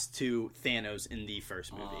lost to Thanos in the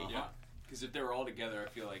first movie. yeah, because if they were all together, I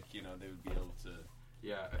feel like they would be able to.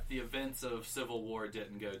 Yeah, if the events of Civil War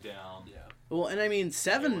didn't go down. Yeah. Well, and I mean, wouldn't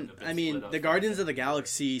have been split up the from Guardians it. of the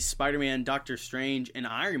Galaxy, Spider-Man, Doctor Strange, and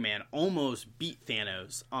Iron Man almost beat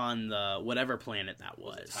Thanos on the whatever planet that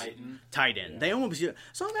was. Titan. Yeah. They almost.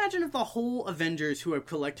 So imagine if the whole Avengers, who have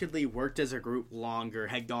collectively worked as a group longer,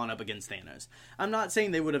 had gone up against Thanos. I'm not saying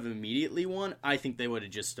they would have immediately won. I think they would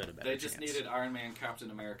have just stood a better They just chance. needed Iron Man, Captain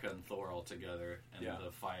America, and Thor all together in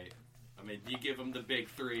the fight. I mean, you give them the big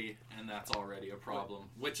three, and that's already a problem.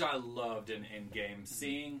 Which I loved in Endgame.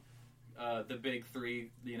 Seeing the big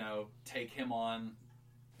three, take him on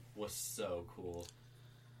was so cool.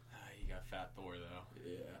 You got Fat Thor though.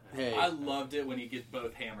 Yeah. Hey. I loved it when he gets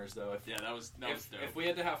both hammers, though. Yeah, that was dope. If we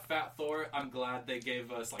had to have Fat Thor, I'm glad they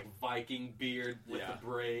gave us like Viking beard with Yeah. the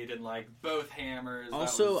braid and like both hammers. That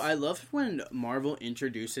Also, was- I love when Marvel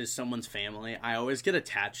introduces someone's family. I always get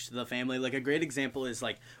attached to the family. Like, a great example is,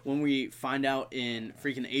 like, when we find out in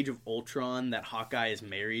freaking Age of Ultron that Hawkeye is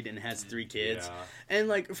married and has 3 kids. Yeah. And,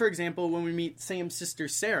 like, for example, when we meet Sam's sister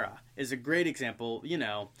Sarah is a great example.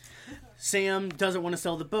 Sam doesn't want to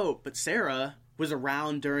sell the boat, but Sarah was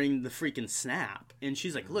around during the freaking snap. And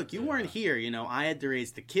she's like, look, you weren't here. I had to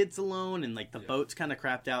raise the kids alone, and, like, the boat's kind of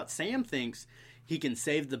crapped out. Sam thinks he can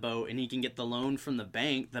save the boat and he can get the loan from the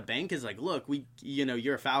bank. The bank is like, look,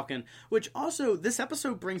 you're a Falcon. Which also, this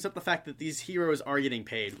episode brings up the fact that these heroes are getting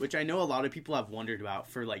paid, which I know a lot of people have wondered about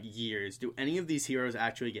for like years. Do any of these heroes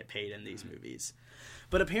actually get paid in these movies?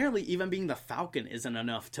 But apparently, even being the Falcon isn't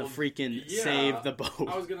enough to freaking Yeah, save the boat.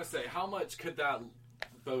 I was gonna say, how much could that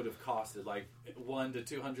boat have costed? Like $100,000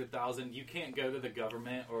 to $200,000. You can't go to the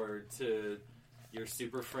government or to your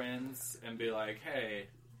super friends and be like, "Hey,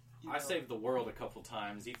 I saved the world a couple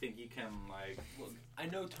times. You think you can like?" Look, I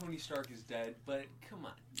know Tony Stark is dead, but come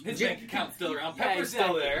on. His Ja- bank account's still around. Yeah, Pepper's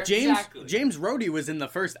still exactly. there. James Rhodey was in the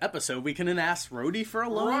first episode. We couldn't ask Rhodey for a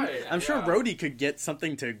loan. Right, I'm sure yeah. Rhodey could get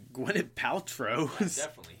something to Gwyneth Paltrow. Yeah,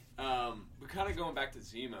 definitely. But kind of going back to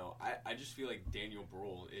Zemo, I just feel like Daniel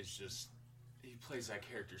Bruhl is just, he plays that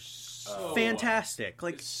character so Fantastic,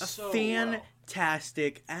 like So a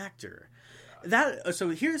fantastic actor. That so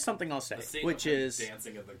here's something I'll say, The scene which of him is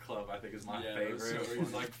dancing at the club. I think is my Yeah, that was favorite. so Where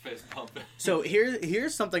he's funny. like fist pumping. so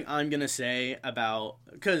here's something I'm gonna say about,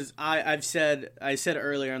 because I said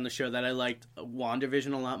earlier on the show that I liked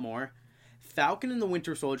WandaVision a lot more. Falcon and the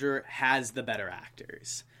Winter Soldier has the better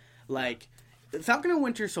actors. Like Falcon and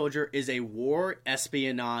Winter Soldier is a war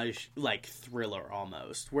espionage like thriller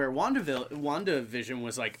almost, where WandaVision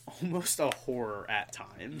was like almost a horror at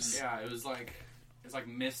times. Yeah, it was like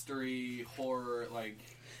mystery horror, like.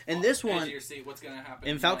 And this edge of one your seat, what's gonna happen?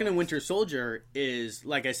 in Falcon and next? Winter Soldier is,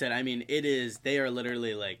 like I said, I mean, it is, they are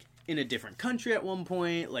literally like in a different country at one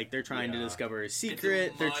point, like they're trying to Yeah. discover a It's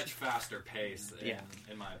secret. a They're much faster pace. Yeah.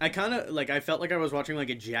 In my I opinion. kind of like, I felt like I was watching like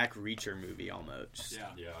a Jack Reacher movie almost. Yeah.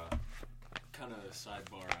 Yeah. Kind of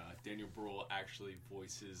sidebar. Daniel Bruhl actually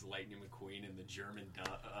voices Lightning McQueen in the German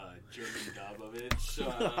dub of it. Shut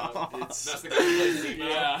up. It's That's the guy who plays Zemo.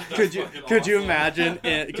 Yeah. That's Could you fucking could you awesome.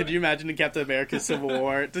 imagine could you imagine in Captain America Civil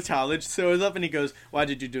War, T'Challa shows up and he goes, "Why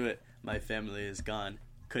did you do it? My family is gone.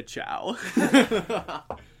 Ka-chow."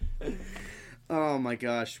 Oh my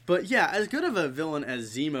gosh. But yeah, as good of a villain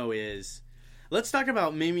as Zemo is, let's talk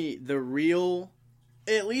about maybe the real,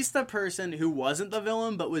 at least the person who wasn't the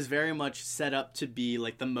villain but was very much set up to be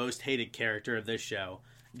like the most hated character of this show,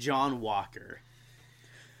 John Walker.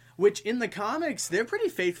 Which in the comics, they're pretty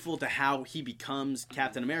faithful to how he becomes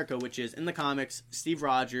Captain America, which is in the comics, Steve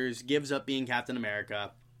Rogers gives up being Captain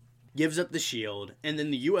America, gives up the shield, and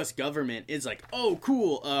then the US government is like, "Oh,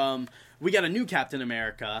 cool, we got a new Captain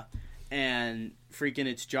America." And freaking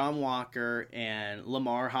it's John Walker, and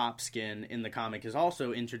Lamar Hopkins in the comic is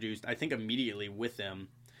also introduced, I think, immediately with him.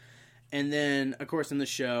 And then, of course, in the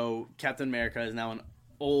show, Captain America is now an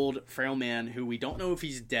old, frail man who we don't know if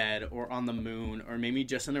he's dead or on the moon or maybe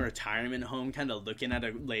just in a retirement home kind of looking at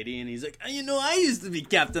a lady, and he's like, "Oh, you know, I used to be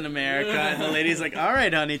Captain America." And the lady's like, "All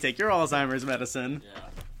right, honey, take your Alzheimer's medicine." Yeah.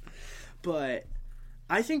 But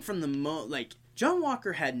I think from the John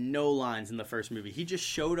Walker had no lines in the first movie. He just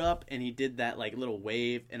showed up and he did that like little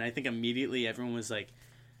wave, and I think immediately everyone was like,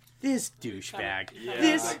 "This douchebag." Yeah,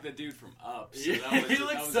 This like the dude from Up. So Yeah, that was, he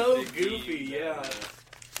looked that was so a big goofy, meme yeah. that,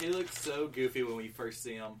 He looked so goofy when we first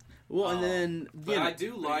see him. well, and then But you know, I do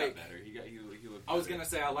He got like. better. He looked I was better. gonna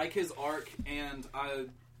say I like his arc, and I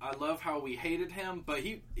love how we hated him, but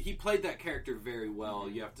he played that character very well.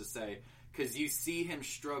 You have to say, because you see him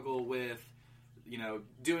struggle with, you know,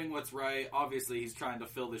 doing what's right. Obviously, he's trying to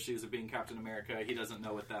fill the shoes of being Captain America. He doesn't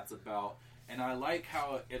know what that's about, and I like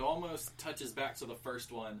how it almost touches back to the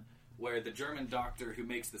first one, where the German doctor who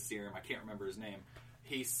makes the serum, I can't remember his name,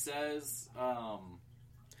 he says,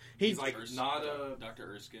 he's like not a.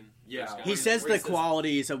 Dr. Erskine. Yeah. Erskine. he says where the he says-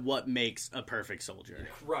 qualities of what makes a perfect soldier.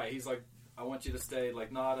 Right, he's like, I want you to stay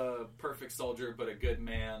like not a perfect soldier, but a good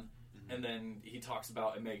man. And then he talks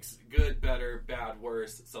about it makes good better, bad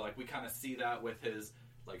worse. So like we kind of see that with his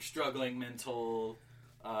like struggling mental,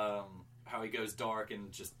 how he goes dark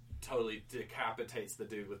and just totally decapitates the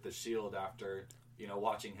dude with the shield after, you know,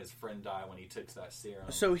 watching his friend die when he takes that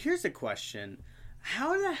serum. So here's a question: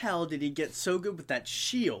 how the hell did he get so good with that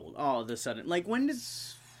shield all of a sudden? Like when did?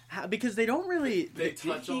 Because they don't really. They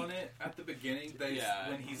touch on it at the beginning.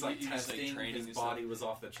 When he's like he was, like, testing, training his and body stuff. was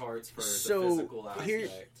off the charts for the So physical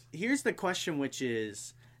aspect. here's the question, which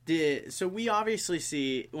is, so we obviously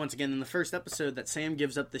see once again in the first episode that Sam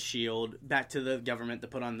gives up the shield back to the government to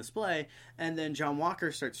put on display, and then John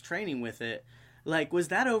Walker starts training with it. Like, was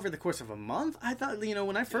that over the course of a month? I thought, you know,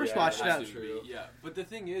 when I first Yeah, watched that's that, true. Yeah, but the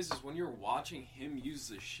thing is when you're watching him use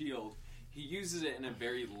the shield, he uses it in a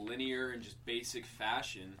very linear and just basic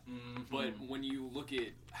fashion. Mm-hmm. But when you look at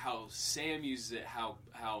how Sam uses it, how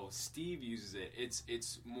Steve uses it,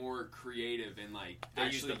 it's more creative and like They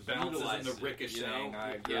use actually the bounces and utilizes the ricocheting. it, you know? I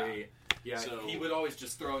agree. Yeah, So- he would always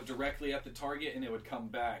just throw it directly at the target and it would come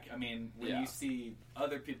back. I mean, when Yeah. you see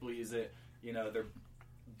other people use it, you know,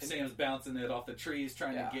 Sam's bouncing it off the trees,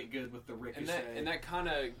 trying Yeah. to get good with the ricochet. And that kind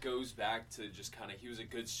of goes back to just kind of he was a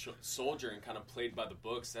good soldier and kind of played by the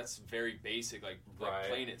books. That's very basic, like Right.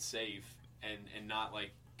 playing it safe and not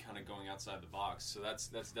like kind of going outside the box. So that's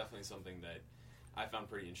definitely something that I found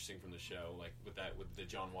pretty interesting from the show, like with the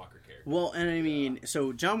John Walker character. Well, and I mean,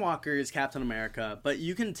 so John Walker is Captain America, but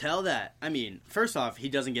you can tell that, I mean, first off, he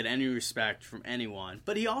doesn't get any respect from anyone,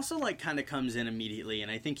 but he also, like, kind of comes in immediately,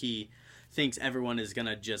 and I think he thinks everyone is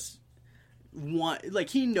gonna just want, like,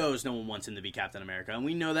 he knows no one wants him to be Captain America, and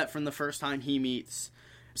we know that from the first time he meets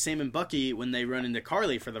Sam and Bucky when they run into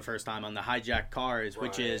Carly for the first time on the hijacked cars,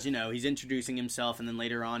 which is, you know, he's introducing himself, and then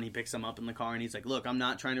later on he picks him up in the car and he's like, look, I'm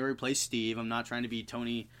not trying to replace Steve, I'm not trying to be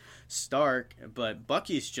Tony Stark, but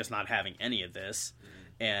Bucky's just not having any of this.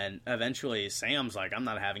 And eventually Sam's like, I'm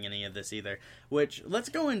not having any of this either. Which, let's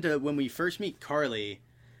go into when we first meet Carly,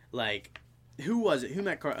 like, who was it? Who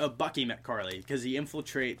met Carly? Bucky met Carly, because he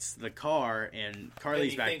infiltrates the car and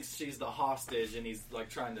Carly's back. He thinks she's the hostage and he's, like,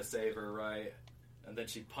 trying to save her, right? And then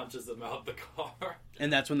she punches him out the car.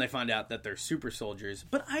 And that's when they find out that they're super soldiers.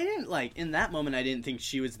 But I didn't, like, in that moment, I didn't think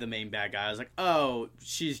she was the main bad guy. I was like, oh,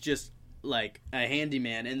 she's just, like, a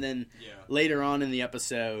handyman. And then later on in the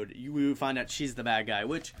episode, we find out she's the bad guy.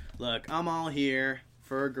 Which, look, I'm all here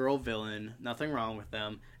for a girl villain. Nothing wrong with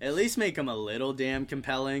them. At least make them a little damn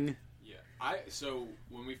compelling. Yeah. So,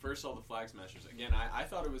 when we first saw the Flag Smashers, again, I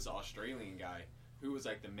thought it was the Australian guy who was,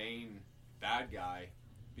 like, the main bad guy.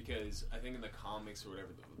 Because I think in the comics or whatever,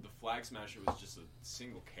 the Flag Smasher was just a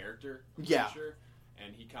single character, I'm pretty sure,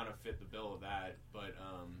 and he kind of fit the bill of that. But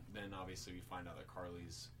then obviously we find out that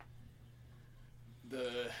Carly's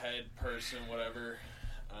the head person, whatever.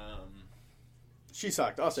 She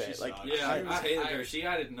sucked. I'll say it. Sucked. I hated her. She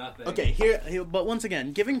added nothing. Okay, here, but once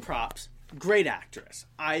again, giving props. Great actress.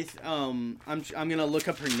 I'm gonna look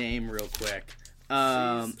up her name real quick.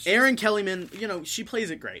 Erin Kellyman, you know, she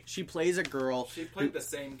plays it great. She plays a girl. She played the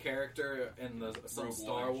same character in some Rogue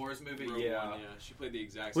Star One. Wars movie. Rogue Yeah. One, she played the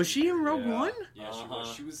exact. Was same she in character. Rogue One? Yeah, she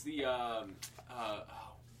was. She was the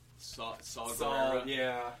Saw Saw,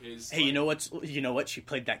 yeah. Hey, you know what? She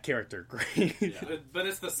played that character great. But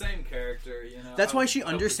it's the same character, you know. That's why she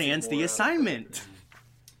understands the assignment.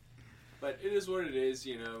 But it is what it is,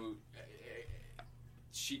 you know.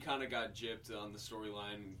 She kind of got gypped on the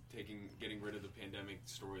storyline, getting rid of the pandemic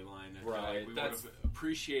storyline. I feel like we would have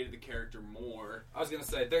appreciated the character more. I was going to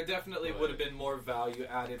say, there definitely would have been more value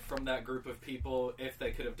added from that group of people if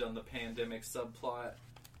they could have done the pandemic subplot.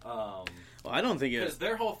 Well, I don't think because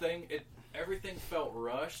their whole thing, everything felt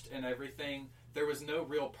rushed and everything. There was no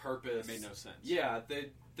real purpose. It made no sense. Yeah,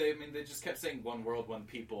 they just kept saying one world, one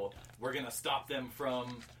people. We're going to stop them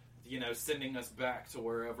from, you know, sending us back to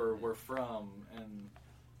wherever we're from, and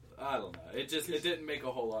I don't know. It didn't make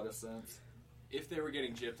a whole lot of sense. If they were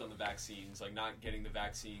getting gypped on the vaccines, like not getting the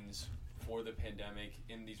vaccines for the pandemic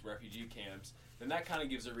in these refugee camps, then that kind of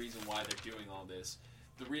gives a reason why they're doing all this.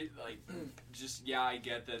 I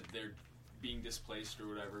get that they're being displaced or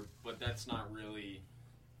whatever, but that's not really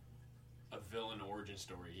a villain origin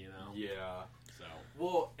story, you know? Yeah. So.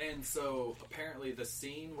 Well, and so apparently the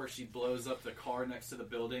scene where she blows up the car next to the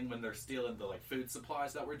building when they're stealing the food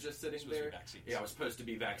supplies that were just sitting there. Yeah, it was supposed to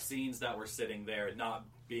be vaccines that were sitting there, not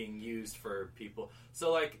being used for people.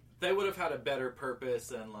 So they would have had a better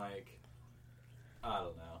purpose, and I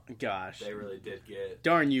don't know. Gosh, they really did get.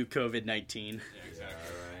 Darn you, COVID-19. Yeah, exactly.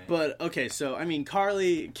 Right. But okay, so I mean,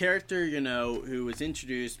 Carly, character, you know, who was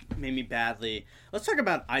introduced made me badly. Let's talk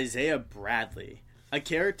about Isaiah Bradley, a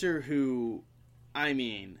character who. I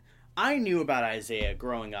mean, I knew about Isaiah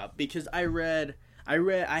growing up because I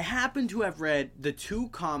happened to have read the 2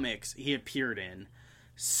 comics he appeared in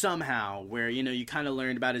somehow, where, you know, you kind of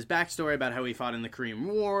learned about his backstory, about how he fought in the Korean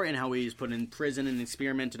War and how he was put in prison and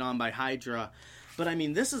experimented on by Hydra. But I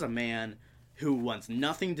mean, this is a man who wants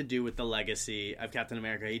nothing to do with the legacy of Captain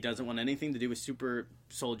America. He doesn't want anything to do with super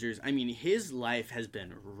soldiers. I mean, his life has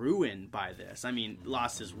been ruined by this. I mean,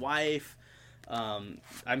 lost his wife.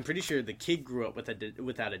 I'm pretty sure the kid grew up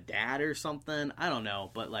without a dad or something. I don't know,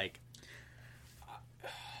 but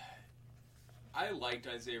I liked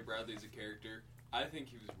Isaiah Bradley as a character. I think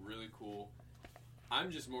he was really cool. I'm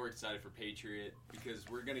just more excited for Patriot because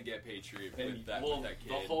we're gonna get Patriot with that kid.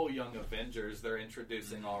 The whole Young Avengers they're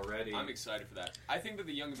introducing already. I'm excited for that. I think that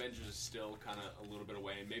the Young Avengers is still kind of a little bit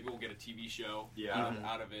away. Maybe we'll get a TV show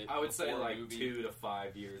out of it. I would say 2 movie. to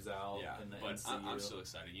 5 years out. Yeah, in the but MCU. I'm still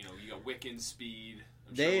excited. You know, you got Wiccan, Speed.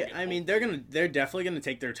 They're definitely gonna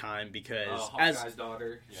take their time because Hawkeye's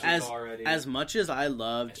daughter, as much as I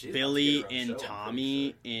loved Billy and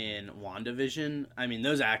Tommy in WandaVision, I mean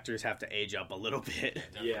those actors have to age up a little bit.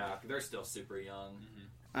 Definitely. Yeah, they're still super young. Mm-hmm.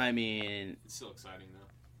 I mean, it's still exciting though,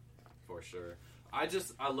 for sure. I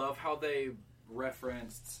love how they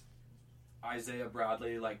referenced Isaiah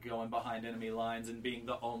Bradley going behind enemy lines and being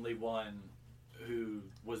the only one who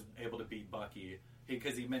was able to beat Bucky.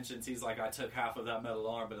 because he mentions he's like, I took half of that metal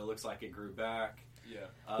arm, but it looks like it grew back. Yeah.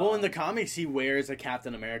 Well, in the comics, he wears a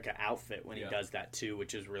Captain America outfit when he Yeah. does that too,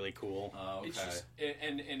 which is really cool. Okay. It's just,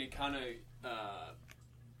 and it kind of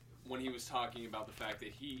when he was talking about the fact that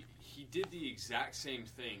he did the exact same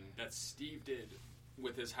thing that Steve did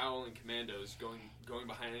with his Howling Commandos, going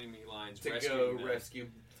behind enemy lines to rescuing go them. rescue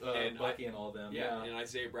And Bucky and all them. Yeah, and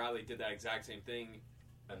Isaiah Bradley did that exact same thing,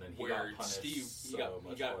 And then he where got punished Steve so he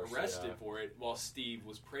much got worse, arrested yeah. for it, while Steve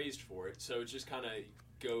was praised for it. So it just kind of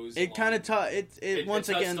goes. It kind of it once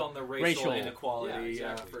touched again on the racial. inequality,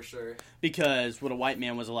 Yeah, exactly. for sure. because what a white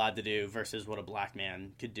man was allowed to do versus what a black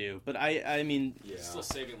man could do. But I mean, Yeah. still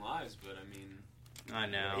saving lives, but I mean, I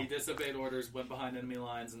know. He disobeyed orders, went behind enemy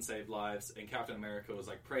lines, and saved lives. And Captain America was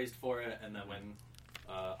like praised for it. And then when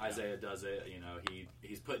Isaiah does it,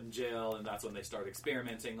 he's put in jail, and that's when they start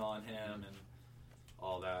experimenting on him and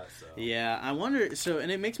all that. So Yeah, I wonder. So,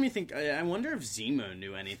 and it makes me think. I wonder if Zemo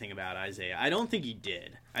knew anything about Isaiah. I don't think he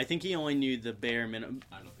did. I think he only knew the bare minimum.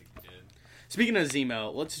 I don't think he did. Speaking of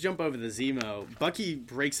Zemo, let's jump over to Zemo. Bucky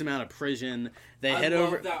breaks him out of prison. They I head love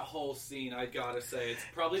over, that whole scene. I gotta say, it's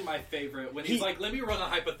probably my favorite. When He- he's like, "Let me run a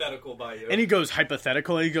hypothetical by you," and he goes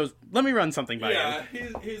hypothetical. He goes, "Let me run something by yeah,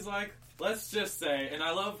 you." he's like, let's just say, and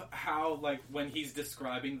I love how, like, when he's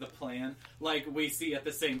describing the plan, like, we see at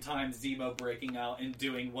the same time Zemo breaking out and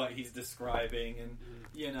doing what he's describing, and,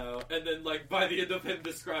 and then, like, by the end of him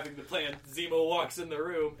describing the plan, Zemo walks in the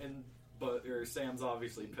room, or Sam's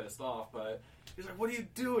obviously pissed off, but he's like, what are you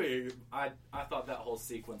doing? I thought that whole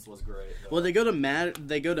sequence was great. Though. Well, they go to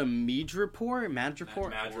Madripoor,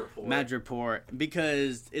 Madripoor,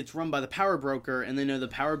 because it's run by the Power Broker, and they know the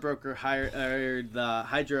Power Broker hired the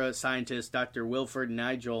Hydra scientist Dr. Wilford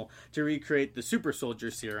Nigel to recreate the Super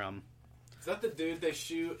Soldier Serum. Is that the dude they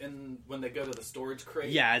shoot when they go to the storage crate?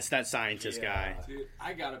 Yeah, it's that scientist Yeah. guy. Dude,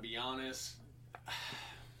 I gotta be honest.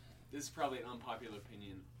 This is probably an unpopular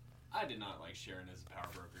opinion. I did not like Sharon as a power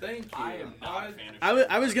broker. Thank you. I am not a fan of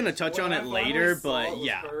I was gonna touch on it When I later, finally saw but it was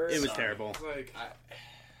yeah, her, it was sorry. terrible. It's like,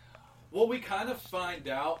 well, we kind of find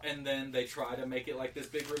out, and then they try to make it like this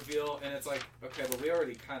big reveal, and it's like, okay, but we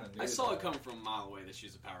already kind of knew. I saw it that. coming from a mile away that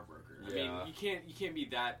she's a power broker. I Yeah. mean, you can't be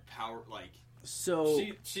that power like. So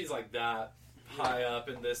She's like that high up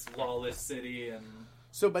in this lawless city, and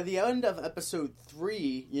So by the end of episode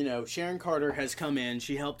 3, Sharon Carter has come in.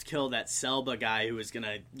 She helped kill that Selba guy who was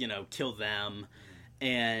gonna, kill them.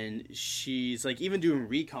 And she's like even doing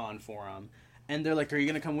recon for him. And they're like, "Are you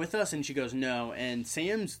gonna come with us?" And she goes, "No." And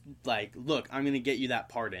Sam's like, "Look, I'm gonna get you that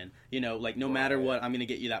pardon. No matter what, I'm gonna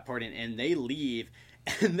get you that pardon." And they leave.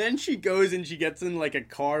 And then she goes and she gets in like a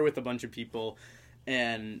car with a bunch of people.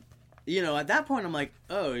 And at that point, I'm like,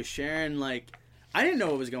 "Oh, is Sharon like?" I didn't know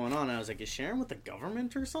what was going on. I was like, is Sharon with the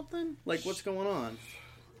government or something? Like, what's going on?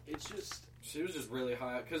 It's just she was just really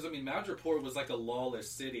high up. Because, Madripoor was like a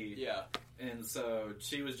lawless city. yeah. And so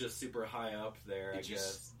she was just super high up there, I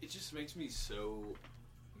guess. It just makes me so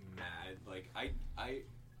mad. Like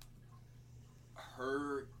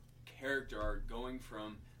her character arc going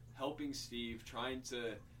from helping Steve, trying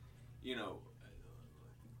to,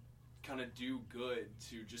 kind of do good,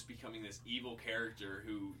 to just becoming this evil character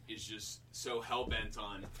who is just so hell bent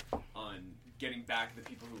on getting back the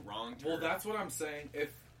people who wronged her. Well, that's what I'm saying.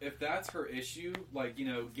 If that's her issue, like,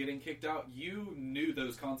 getting kicked out, you knew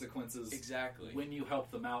those consequences exactly when you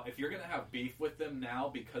helped them out. If you're going to have beef with them now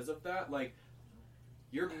because of that, like,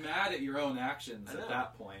 you're mad at your own actions I know. at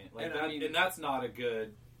that point. Like, And and that's not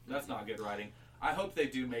not good writing. I hope they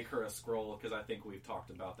do make her a Skrull, because I think we've talked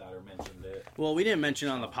about that or mentioned it. Well, we didn't mention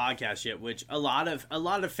on the podcast yet, which a lot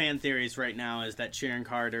of fan theories right now is that Sharon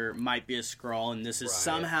Carter might be a Skrull, and this is Right.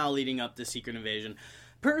 somehow leading up to Secret Invasion.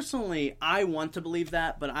 Personally, I want to believe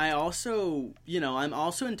that, but I also, I'm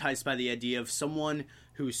also enticed by the idea of someone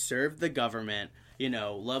who served the government,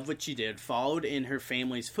 loved what she did, followed in her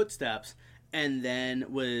family's footsteps, and then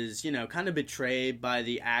was, kind of betrayed by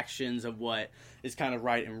the actions of what is kind of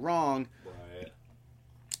right and wrong. Right.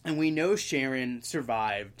 And we know Sharon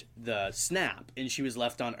survived the snap, and she was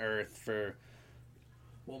left on Earth for...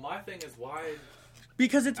 Well, my thing is, why...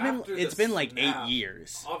 Because it's After been the like snap, 8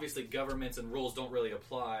 years. Obviously, governments and rules don't really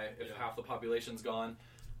apply if half the population's gone.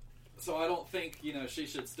 So I don't think, she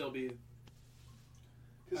should still be...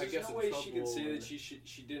 Because I there's guess no in way she could trouble say or- that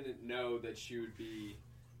she didn't know that she would be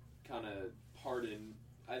kind of pardoned.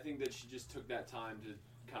 I think that she just took that time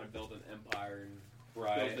to kind of build an empire and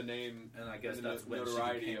build the name, And I guess the that's when she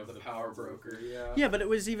notoriety became of the the power broker. Yeah. Yeah, but it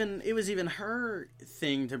was even her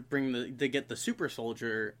thing to to get the super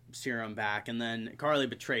soldier serum back, and then Carly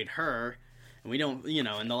betrayed her, and we don't,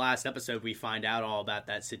 in the last episode we find out all about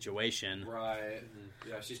that situation. Right.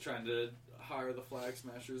 Yeah, she's trying to hire the Flag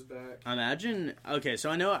Smashers back. Imagine. Okay,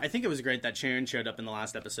 so I think it was great that Sharon showed up in the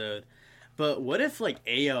last episode. But what if, like,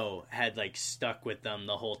 Ao had, like, stuck with them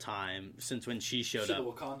the whole time since when she showed She up?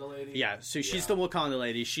 the Wakanda lady? Yeah, so she's the Wakanda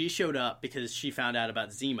lady. She showed up because she found out about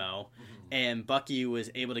Zemo, and Bucky was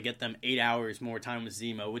able to get them 8 hours more time with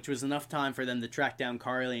Zemo, which was enough time for them to track down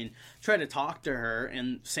Carly and try to talk to her,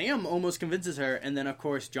 and Sam almost convinces her, and then, of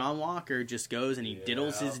course, John Walker just goes and he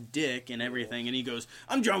diddles his dick and everything, and he goes,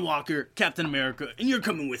 "I'm John Walker, Captain America, and you're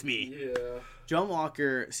coming with me." Yeah. John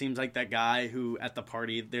Walker seems like that guy who, at the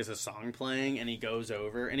party, there's a song playing, and he goes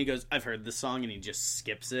over, and he goes, "I've heard this song," and he just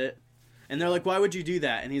skips it. And they're like, "Why would you do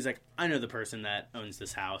that?" And he's like, "I know the person that owns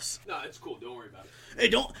this house." No, it's cool. Don't worry about it. Hey,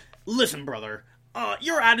 don't... Listen, brother.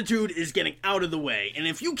 Your attitude is getting out of the way, and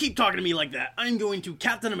if you keep talking to me like that, I'm going to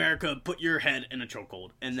Captain America put your head in a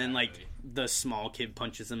chokehold. And then, like, the small kid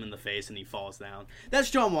punches him in the face, and he falls down.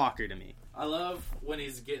 That's John Walker to me. I love when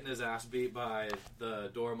he's getting his ass beat by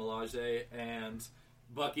the Dora Milaje, and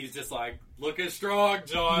Bucky's just like, "Looking strong,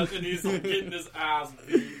 John," and he's like getting his ass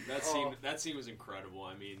beat. That scene was incredible.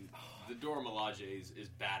 I mean, the Dora Milaje is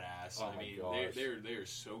badass. Oh I my mean, gosh. they're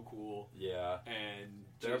so cool. Yeah, And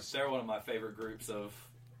they're one of my favorite groups of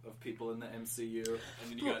people in the MCU. and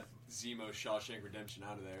then you got Zemo Shawshank Redemption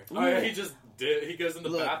out of there. Oh yeah, he just did. He goes in the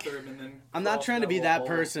Look, bathroom and then. I'm not crawls trying to be down that a hole.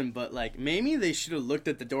 person, but, like, maybe they should have looked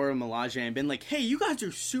at the Dora Milaje and been like, "Hey, you guys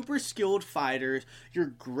are super skilled fighters. You're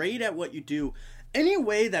great at what you do. Any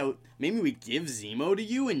way that maybe we give Zemo to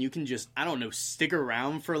you and you can just, I don't know, stick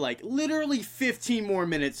around for, like, literally 15 more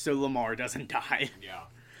minutes so Lamar doesn't die." Yeah,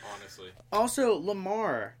 honestly. Also,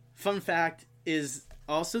 Lamar, fun fact, is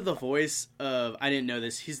also the voice of, I didn't know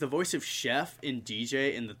this, he's the voice of Chef and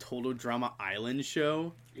DJ in the Total Drama Island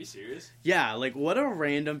show. Are you serious? Yeah, like, what a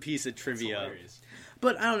random piece of That's trivia. hilarious.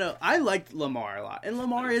 But I don't know. I liked Lamar a lot, and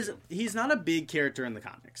Lamar he's not a big character in the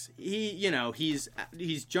comics.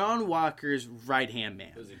 He's John Walker's right hand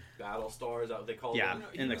man. Was he Battlestar? Is that what they call Yeah. him?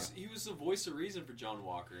 In the- He was the voice of reason for John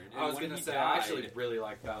Walker. And I was when gonna he say, died, I actually really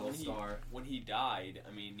like Battlestar. when he died,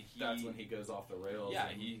 I mean, That's when he goes off the rails. Yeah,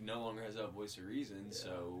 and- he no longer has that voice of reason,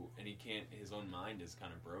 so, and he can't, his own mind is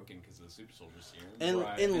kind of broken because of the super soldier serum. And-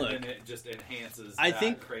 Right, and and look, then it just enhances I that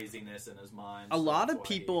think craziness in his mind. a lot that's of why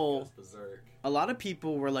he people- goes berserk. A lot of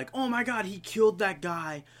people were like, "Oh my God, he killed that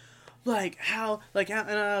guy!" And I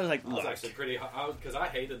was like, I was "Look, actually pretty because I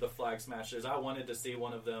hated the Flag Smashers. I wanted to see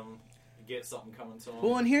one of them get something coming to him.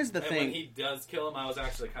 well." And here's the and thing. when he does kill him, I was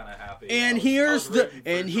actually kind of happy. And I was here's rooting for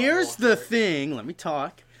John the Walker. thing. Let me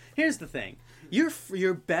talk. Here's the thing.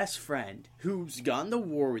 Your best friend who's gone to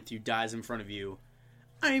war with you dies in front of you.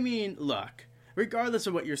 I mean, look. Regardless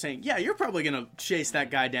of what you're saying, yeah, you're probably gonna chase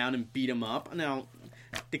that guy down and beat him up. Now,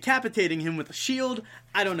 decapitating him with a shield,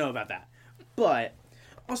 I don't know about that. But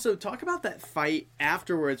also, talk about that fight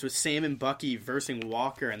afterwards with Sam and Bucky versus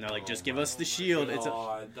Walker, and they're like, "Just give us the shield." It's a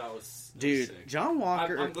God, that was dude. sick. John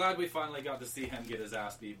Walker. I'm glad we finally got to see him get his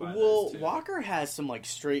ass beat by Well, those two. Walker has some, like,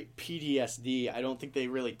 straight PTSD. I don't think they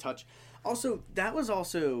really touch. Also, that was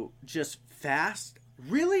also just fast,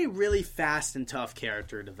 really, really fast and tough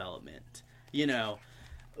character development.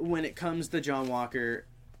 When it comes to John Walker,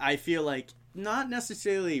 I feel like not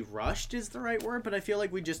necessarily rushed is the right word, but I feel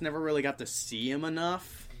like we just never really got to see him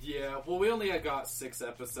enough. Yeah, well, we only got 6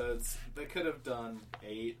 episodes. They could have done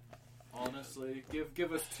 8, honestly.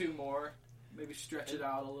 Give us 2 more. Maybe stretch it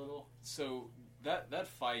out a little. So that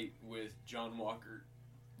fight with John Walker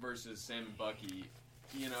versus Sam and Bucky,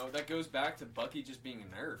 that goes back to Bucky just being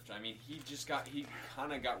nerfed. I mean, he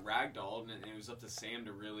kind of got ragdolled, and it was up to Sam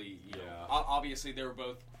to really, obviously they were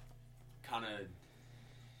both kind of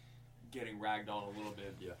getting ragdolled a little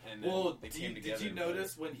bit. Yeah. And then Well, they came together. did you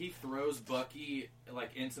notice when he throws Bucky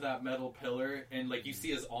into that metal pillar and you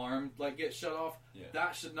see his arm get shut off? Yeah.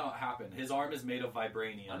 That should not happen. His arm is made of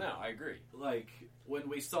vibranium. I know, I agree. When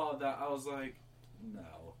we saw that, I was like,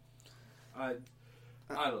 no, I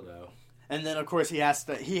don't know. And then, of course, he has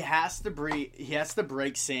to break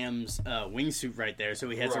Sam's wingsuit right there, so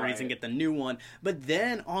he has a reason to get the new one. But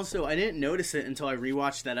then, also, I didn't notice it until I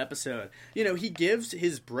rewatched that episode. He gives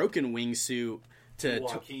his broken wingsuit to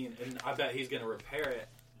Joaquin, and I bet he's going to repair it.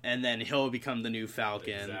 and then he'll become the new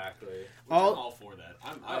Falcon. Exactly. I'm all for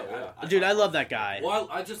that. Dude, I love that guy. Well,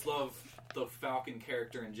 I just love the Falcon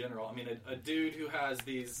character in general. I mean, a dude who has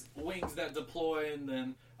these wings that deploy, and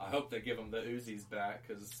then I hope they give him the Uzis back,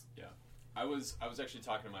 because... Yeah. I was actually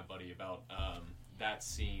talking to my buddy about that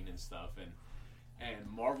scene and stuff, and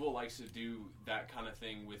Marvel likes to do that kind of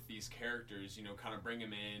thing with these characters. Kind of bring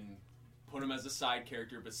them in, put them as a side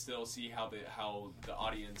character, but still see how the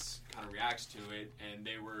audience kind of reacts to it. And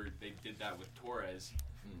they did that with Torres,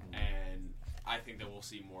 and I think that we'll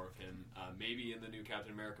see more of him. Maybe in the new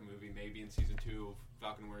Captain America movie, maybe in season 2 of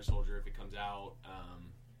Falcon and Winter Soldier if it comes out.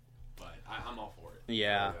 But I'm all for it.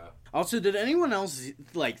 Yeah. Also, did anyone else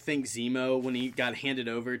think Zemo, when he got handed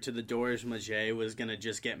over to the Dors Majet, was gonna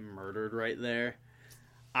just get murdered right there?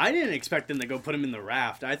 I didn't expect them to go put him in the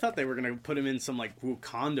raft. I thought they were gonna put him in some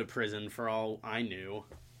Wakanda prison for all I knew.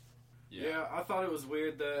 Yeah, I thought it was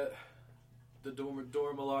weird that the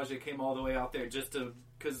Dora Milaje came all the way out there just to.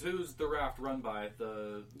 Because who's the raft run by?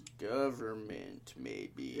 The government,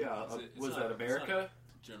 maybe. Yeah, was that America?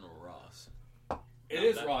 General Ross. It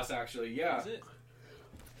is Ross, actually. Yeah, Is it?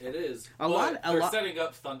 it is. They're setting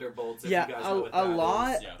up Thunderbolts. If Yeah, you guys know what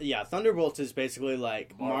that is. Yeah, Thunderbolts is basically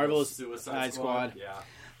like Marvel's Suicide Squad. Yeah.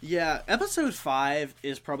 Yeah, episode 5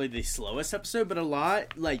 is probably the slowest episode, but a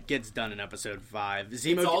lot gets done in episode 5.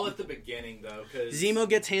 It's all at the beginning though, because Zemo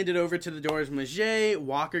gets handed over to the Dors Majet.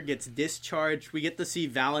 Walker gets discharged. We get to see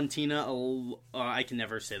Valentina. I can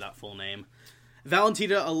never say that full name.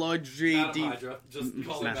 Valentina Alodri. Just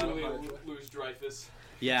call her Louis Dreyfus.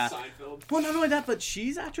 Yeah. Seinfeld. Well, not only that, but she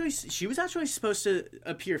was actually supposed to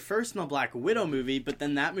appear first in the Black Widow movie, but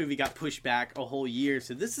then that movie got pushed back a whole year.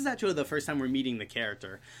 So this is actually the first time we're meeting the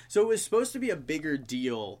character. So it was supposed to be a bigger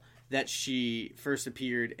deal that she first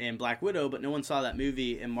appeared in Black Widow, but no one saw that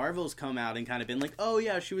movie. And Marvel's come out and kind of been like, "Oh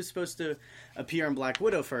yeah, she was supposed to appear in Black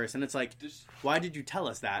Widow first." And it's like, why did you tell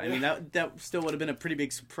us that? I mean, that still would have been a pretty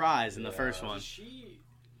big surprise in the first one.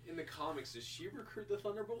 In the comics, does she recruit the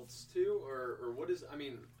Thunderbolts too, or what is? I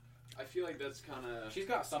mean, I feel like that's kind of. She's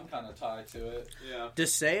got some kind of tie to it. Yeah. To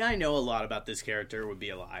say I know a lot about this character would be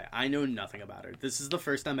a lie. I know nothing about her. This is the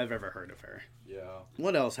first time I've ever heard of her. Yeah.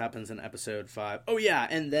 What else happens in episode 5? Oh yeah,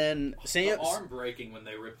 and then the arm breaking when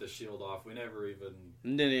they rip the shield off. We never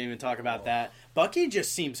didn't even talk about that. Bucky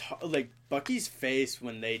just seems Bucky's face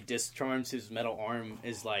when they discharge his metal arm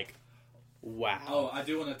is like, wow. Oh, I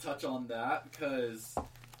do want to touch on that because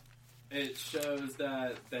it shows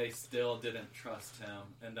that they still didn't trust him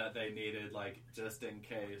and that they needed, just in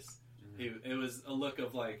case. It was a look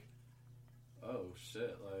of oh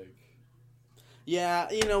shit,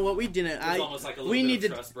 Yeah, you know what, we didn't. Almost like a little bit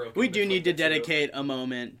of trust broken. We do need to dedicate a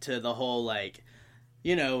moment to the whole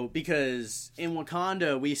because in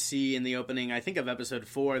Wakanda we see in the opening, I think of episode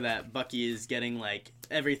 4, that Bucky is getting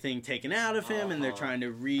everything taken out of him, and they're trying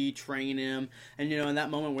to retrain him. And in that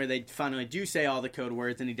moment where they finally do say all the code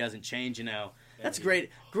words and he doesn't change, that's great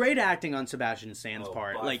acting on Sebastian Stan's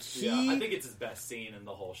part. I think it's his best scene in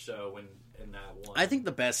the whole show in that one. I think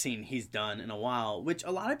the best scene he's done in a while, which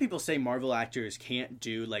a lot of people say Marvel actors can't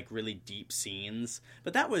do really deep scenes,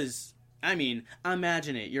 but that was, I mean,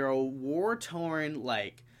 imagine it. You're a war-torn,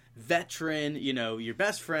 veteran, your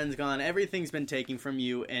best friend's gone, everything's been taken from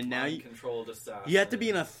you, and now you have to be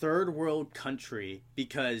in a third world country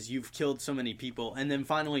because you've killed so many people, and then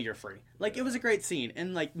finally you're free. It was a great scene,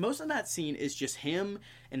 and most of that scene is just him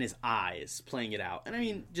and his eyes playing it out, and I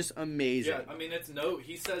mean, just amazing. Yeah, I mean,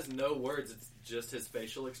 he says no words, it's just his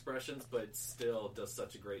facial expressions, but still does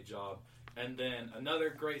such a great job. And then another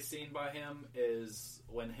great scene by him is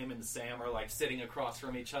when him and Sam are sitting across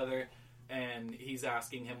from each other, and he's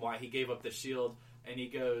asking him why he gave up the shield, and he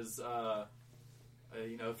goes,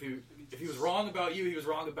 if he was wrong about you, he was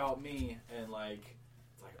wrong about me, and it's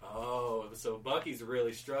oh, so Bucky's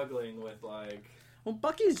really struggling with Well,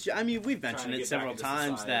 Bucky's, I mean, we've mentioned it several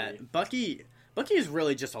times that Bucky is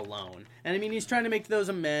really just alone, and I mean, he's trying to make those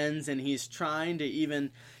amends, and he's trying to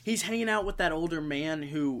he's hanging out with that older man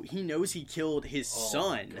who he knows he killed his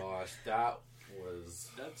son. Oh gosh,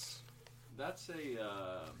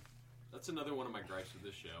 that's another one of my gripes with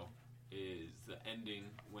this show, is the ending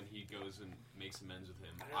when he goes and makes amends with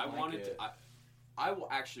him. I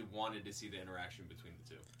actually wanted to see the interaction between the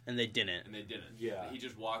two. And they didn't. Yeah. He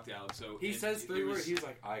just walked out. So he says 3 words. He's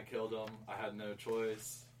like, I killed him. I had no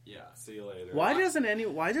choice. Yeah. See you later. Why doesn't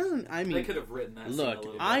they could have written that. Look,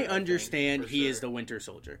 I understand he is the Winter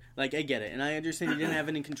Soldier. I get it, and I understand he didn't have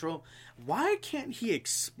any control. Why can't he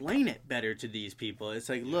explain it better to these people? It's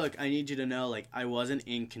look, I need you to know, I wasn't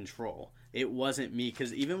in control. It wasn't me,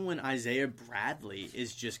 because even when Isaiah Bradley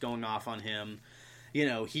is just going off on him,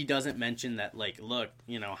 he doesn't mention that, look,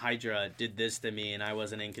 Hydra did this to me and I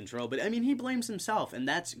wasn't in control. But, I mean, he blames himself, and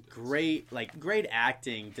that's great, great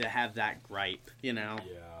acting to have that gripe, Yeah.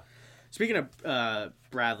 Speaking of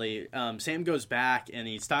Bradley, Sam goes back and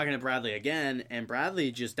he's talking to Bradley again, and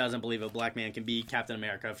Bradley just doesn't believe a black man can be Captain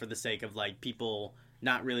America for the sake of, people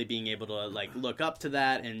not really being able to, look up to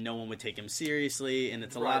that, and no one would take him seriously, and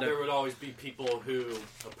it's a lot of... There would always be people who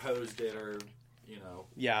opposed it or... you know.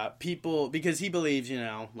 Yeah, people, because he believes, you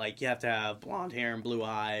know, like you have to have blonde hair and blue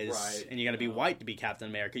eyes, Right, and you got to be yeah. white to be Captain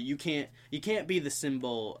America. You can't be the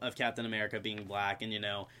symbol of Captain America being black, and you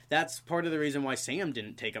know that's part of the reason why Sam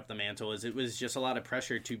didn't take up the mantle. Is it was just a lot of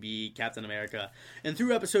pressure to be Captain America. And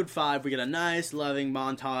through episode 5, we get a nice, loving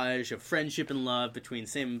montage of friendship and love between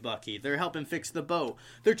Sam and Bucky. They're helping fix the boat.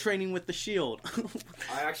 They're training with the Shield.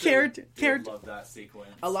 I actually Cared- love that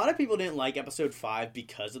sequence. A lot of people didn't like episode 5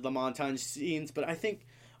 because of the montage scenes, but I think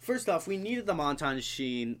first off, we needed the montage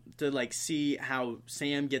scene to like see how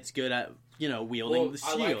Sam gets good at, you know, wielding the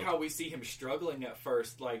shield. I like how we see him struggling at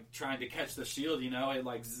first, like trying to catch the shield. You know, it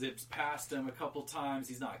like zips past him a couple times.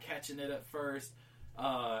 He's not catching it at first,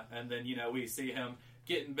 and then you know we see him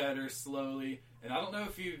getting better slowly. And I don't know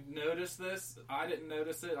if you noticed this. I didn't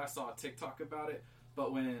notice it. I saw a TikTok about it.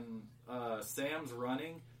 But when Sam's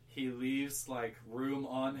running, he leaves like room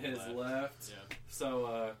on his left. Yeah.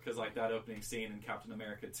 So, because like that opening scene in Captain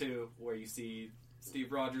America 2, where you see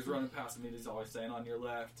Steve Rogers running past him, and he's always saying on your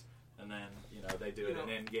left, and then you know they do it in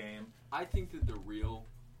Endgame. I think that the real,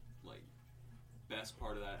 like, best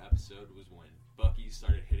part of that episode was when Bucky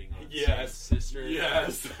started hitting on Sam's sister.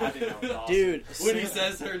 Yes. I think that was awesome. Dude, When he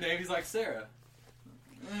says her name, he's like Sarah.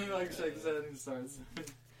 And he like shakes his head and he starts.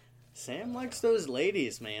 Sam likes those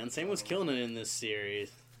ladies, man. Sam was killing it in this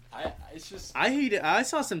series. It's just I hate it. I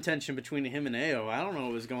saw some tension between him and Ao. I don't know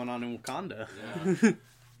what was going on in Wakanda. Yeah.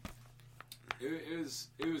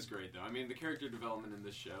 It was great though. I mean, the character development in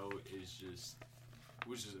this show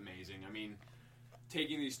was just amazing. I mean,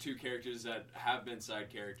 taking these two characters that have been side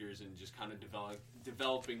characters and just kind of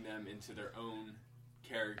developing them into their own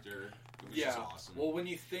character, it was just awesome. Well, when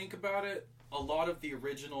you think about it, a lot of the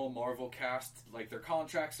original Marvel cast, like their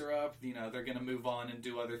contracts are up. You know, they're going to move on and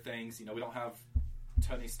do other things. You know, we don't have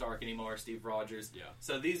Tony Stark anymore, Steve Rogers. Yeah.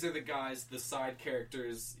 So these are the guys, the side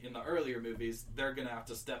characters in the earlier movies. They're going to have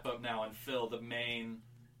to step up now and fill the main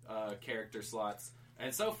character slots.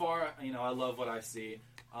 And so far, you know, I love what I see.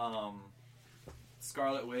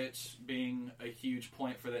 Scarlet Witch being a huge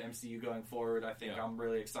point for the MCU going forward. I think I'm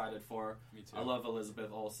really excited for. Me too. I love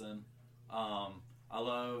Elizabeth Olsen. I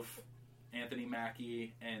love Anthony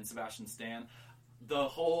Mackie and Sebastian Stan. The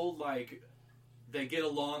whole, like, they get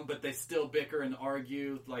along, but they still bicker and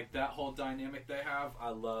argue. Like, that whole dynamic they have, I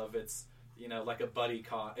love. It's, you know, like a buddy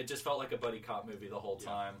cop. It just felt like a buddy cop movie the whole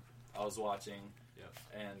time I was watching.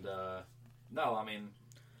 Yeah. And, no, I mean,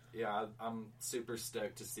 yeah, I'm super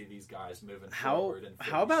stoked to see these guys moving How forward. And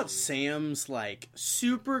how about Sam's like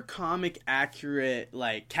super comic accurate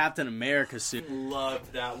like Captain America suit?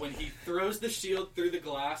 Loved that when he throws the shield through the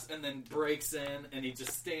glass and then breaks in and he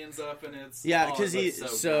just stands up and it's Because it he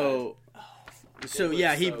looks so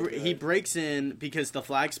yeah, he good. breaks in because the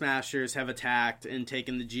Flag Smashers have attacked and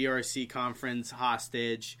taken the GRC conference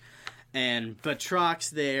hostage, and Batroic's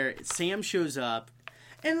there. Sam shows up,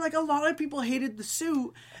 and like a lot of people hated the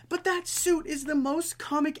suit, but that suit is the most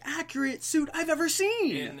comic accurate suit I've ever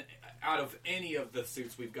seen. And out of any of the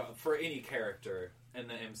suits we've got for any character in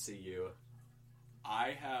the MCU,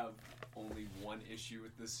 I have only one issue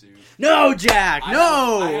with the suit. No, Jack,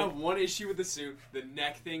 no. I have one issue with the suit. The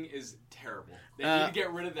neck thing is terrible. They need to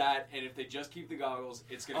get rid of that, and if they just keep the goggles,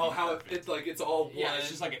 it's going to be perfect. it's like it's all one. Yeah, it's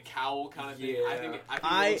just like a cowl kind of thing. Yeah. I think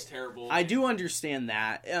it looks terrible. I do understand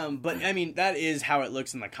that, but I mean that is how it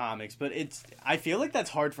looks in the comics. But I feel like that's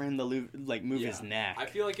hard for him to move his neck. I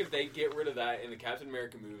feel like if they get rid of that in the Captain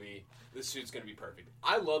America movie, the suit's going to be perfect.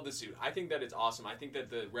 I love the suit. I think that it's awesome. I think that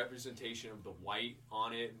the representation of the white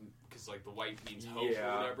on it, because like the white means hope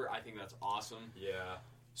or whatever, I think that's awesome. Yeah.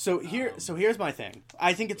 So here's my thing.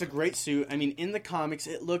 I think it's a great suit. I mean, in the comics,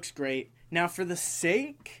 it looks great. Now, for the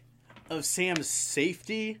sake of Sam's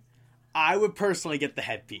safety, I would personally get the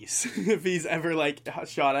headpiece if he's ever like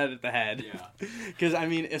shot at the head. Yeah. Because I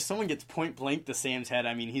mean, if someone gets point blank to Sam's head,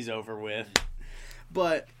 I mean, he's over with.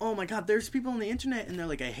 But oh my god, there's people on the internet and they're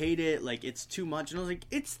like, I hate it. Like it's too much. And I was like,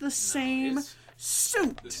 it's the same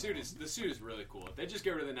suit. The suit is really cool. If they just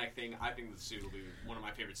get rid of the neck thing, I think the suit will be one of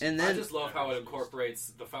my favorite suits. And then I just love how it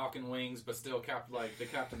incorporates the Falcon wings, but still like the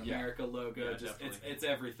Captain America logo. Yeah, just definitely. it's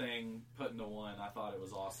everything put into one. I thought it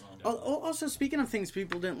was awesome. Also, speaking of things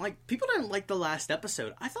people didn't like the last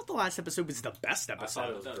episode. I thought the last episode was the best episode. thought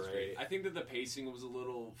it was That was great. I think that the pacing was a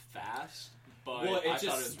little fast, but Well, I it thought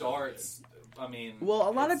just was starts. I mean, Well,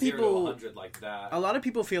 a lot it's of 0 to people- 100 like that. A lot of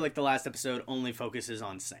people feel like the last episode only focuses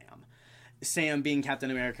on Sam. Sam being Captain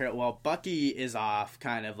America, while Bucky is off,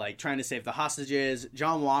 kind of like trying to save the hostages.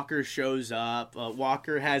 John Walker shows up.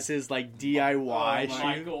 Walker has his like DIY shoe.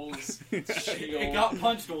 Michael's It shield. got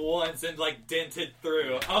punched once and like dented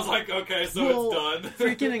through. I was like, okay, so Well, it's done.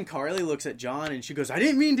 freaking and Carly looks at John and she goes, "I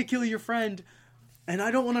didn't mean to kill your friend." And I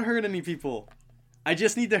don't want to hurt any people. I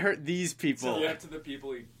just need to hurt these people. So to the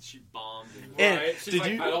people she bombed. And Right? She's did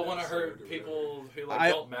like, you- I don't want to hurt people who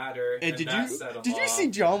don't matter. And did that set 'em you off. see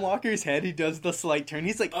John Walker's head? He does the slight turn.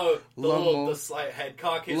 He's like, Oh, Lamar. the slight head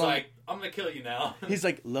cock. He's like, I'm gonna kill you now. he's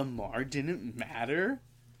like, Lamar didn't matter.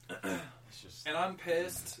 It's just And I'm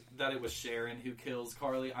pissed that it was Sharon who kills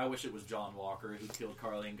Carly. I wish it was John Walker who killed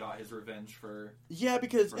Carly and got his revenge for. Yeah,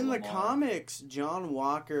 because For in the Lamar. comics, John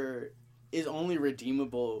Walker is only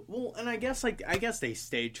redeemable. Well, and I guess they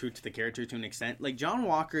stayed true to the character to an extent. Like John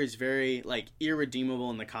Walker is very like irredeemable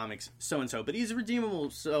in the comics, so and so, but he's redeemable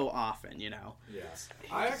so often, you know. Yes.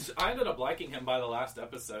 I ended up liking him by the last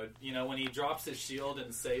episode. You know, when he drops his shield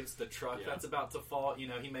and saves the truck Yeah. that's about to fall, you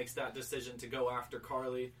know, he makes that decision to go after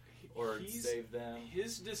Carly or save them.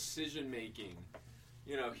 His decision making,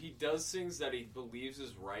 he does things that he believes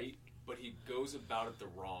is right, but he goes about it the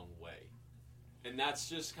wrong way. And that's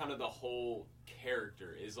just kind of the whole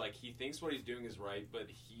character, is like he thinks what he's doing is right, but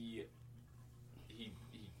he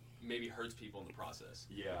maybe hurts people in the process.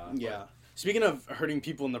 Yeah. Speaking of hurting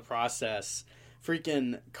people in the process,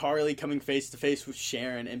 freaking Carly coming face to face with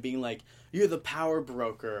Sharon and being like, "You're the power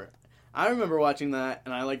broker." I remember watching that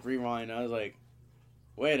and I like rewind. I was like,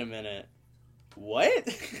 "Wait a minute, what?"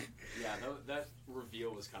 Yeah, that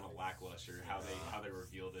reveal was kind of lackluster. How they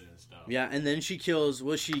revealed it and stuff. Yeah, and then she kills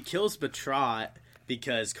Betrot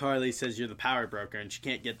because Carly says you're the power broker and she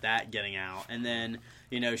can't get that getting out. And then,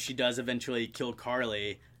 she does eventually kill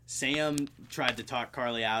Carly. Sam tried to talk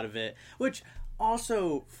Carly out of it, which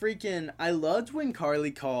also freaking I loved when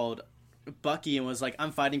Carly called Bucky and was like,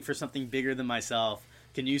 "I'm fighting for something bigger than myself.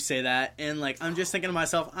 Can you say that?" And like I'm just thinking to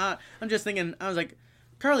myself, I was like,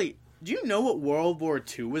 "Carly, do you know what World War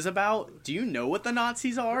II was about? Do you know what the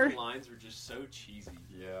Nazis are?" The lines were just so cheesy.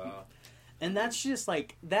 Yeah. And that's just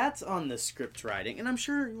like, that's on the script writing. And I'm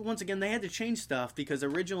sure, once again, they had to change stuff because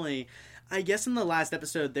originally, I guess in the last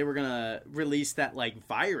episode, they were going to release that, like,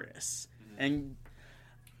 virus. Mm-hmm. And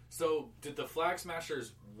So, did the Flag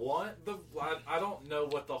Smashers want the... I don't know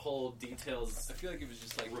what the whole details I feel like it was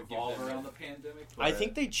just like revolve around the pandemic. I but-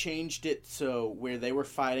 think they changed it so where they were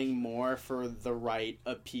fighting more for the right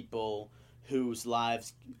of people who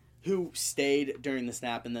stayed during the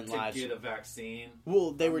snap and then to lives. get a vaccine.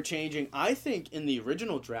 Well, they were changing. I think in the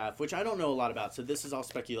original draft, which I don't know a lot about, so this is all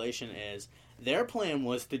speculation, is their plan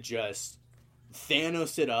was to just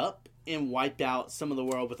Thanos it up and wipe out some of the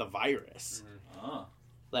world with a virus. Oh.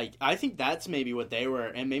 Like, I think that's maybe what they were,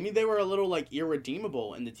 and maybe they were a little, like,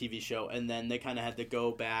 irredeemable in the TV show, and then they kind of had to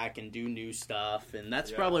go back and do new stuff, and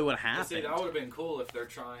that's Yeah. probably what See, happened. that would have been cool if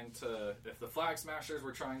if the Flag Smashers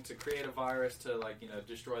were trying to create a virus to,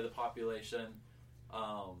 destroy the population.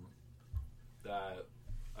 That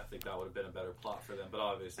I think that would have been a better plot for them, but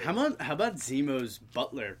obviously. How about Zemo's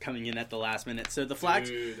butler coming in at the last minute? So the flags,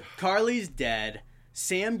 Dude. Carly's dead.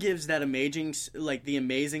 Sam gives that amazing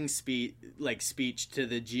speech to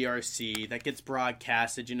the GRC that gets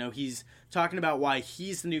broadcasted. He's talking about why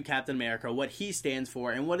he's the new Captain America, what he stands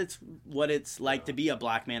for, and what it's like to be a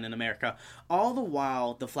black man in America. All the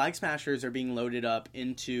while, the Flag Smashers are being loaded up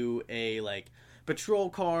into a patrol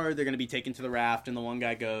car. They're going to be taken to the raft, and the one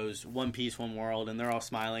guy goes, "One piece, one world," and they're all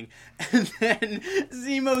smiling. And then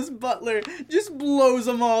Zemo's butler just blows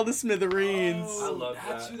them all to smithereens. I love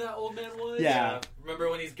That's that. who that old man was? Yeah.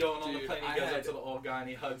 Remember when he's going on the Dude, plane, I he goes had- up to the old guy and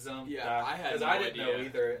he hugs him? Yeah, I had Because no I didn't know idea.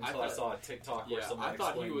 either I until I thought- saw a TikTok where Yeah, someone I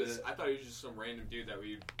thought he explained was. it. I thought he was just some random dude that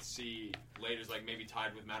we'd see later, like maybe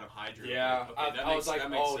tied with Madam Hydra. Yeah, Like, okay, I was like,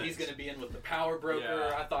 that makes oh, sense. he's going to be in with the power broker.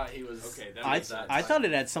 Yeah. I thought he was. Okay, that I makes sense. thought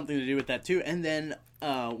it had something to do with that too. And then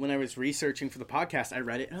when I was researching for the podcast, I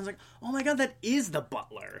read it and I was like, "Oh my god, that is the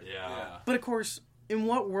butler." Yeah. But of course, in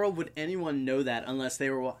what world would anyone know that unless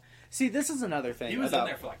they were? See, this is another thing. He was about, in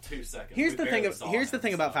there for like 2 seconds. Here's We the barely thing. saw Here's the him,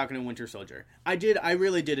 thing about so. Falcon and Winter Soldier. I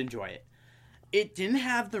really did enjoy it. It didn't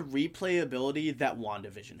have the replayability that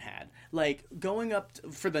WandaVision had. Like going up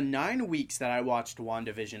for the 9 weeks that I watched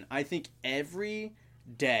WandaVision, I think every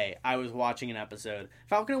day I was watching an episode.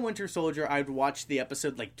 Falcon and Winter Soldier, I'd watch the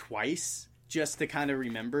episode like twice just to kind of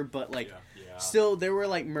remember, but like Yeah. still there were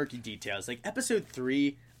like murky details. Like episode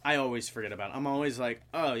 3, I always forget about. I'm always like,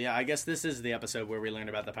 "Oh yeah, I guess this is the episode where we learned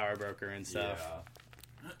about the power broker and stuff."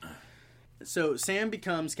 Yeah. So Sam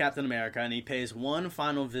becomes Captain America, and he pays one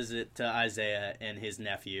final visit to Isaiah and his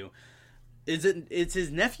nephew. It's his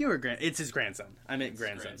nephew or it's his grandson? I meant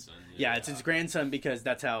grandson. grandson, Yeah, it's his grandson because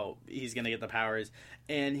that's how he's gonna get the powers.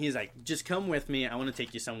 And he's like, "Just come with me. I want to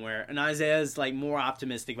take you somewhere." And Isaiah's like more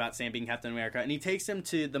optimistic about Sam being Captain America, and he takes him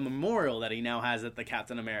to the memorial that he now has at the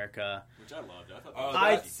Captain America. Which I loved. I thought Oh,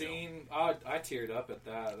 I- that scene! I teared up at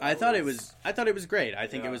that. I thought it was great. I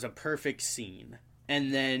think Yeah. it was a perfect scene.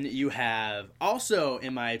 And then you have also,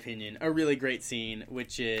 in my opinion, a really great scene,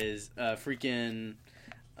 which is freaking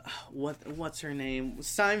what's her name?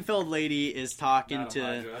 Seinfeld lady is talking Madam to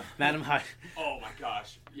Hydra. Madam Hydra. Oh my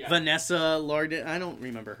gosh. Yeah. Vanessa Larden. I don't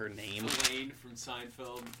remember her name. Elaine from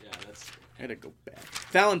Seinfeld. Yeah, that's I gotta go back.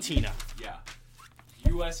 Valentina. yeah.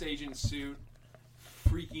 U.S. agent suit,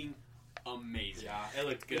 freaking amazing. Yeah, it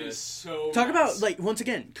looked It good. is so. Talk about, nice. like, once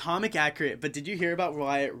again, comic accurate, but did you hear about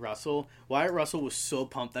Wyatt Russell? Wyatt Russell was so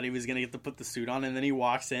pumped that he was going to get to put the suit on, and then he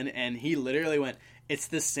walks in, and he literally went, it's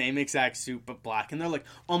the same exact suit, but black. And they're like,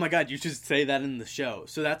 oh my god, you should say that in the show.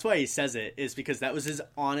 So that's why he says it, is because that was his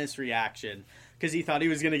honest reaction, because he thought he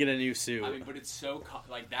was going to get a new suit. I mean, but it's so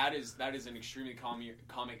like that is an extremely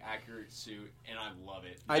comic accurate suit, and I love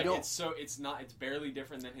it. I don't- It's barely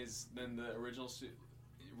different than the original suit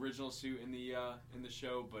in the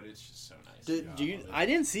show, but it's just so nice. Do you? I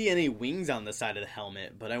didn't see any wings on the side of the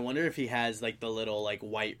helmet, but I wonder if he has like the little like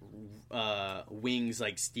white wings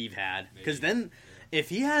like Steve had. Because then, if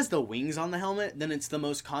he has the wings on the helmet, then it's the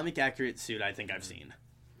most comic accurate suit I think I've seen.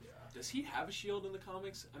 Does he have a shield in the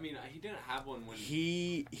comics? I mean, he didn't have one when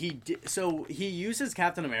He uses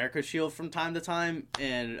Captain America's shield from time to time,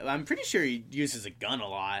 and I'm pretty sure he uses a gun a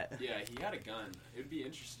lot. Yeah, he had a gun. It would be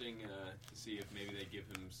interesting to see if maybe they give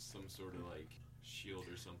him some sort of like shield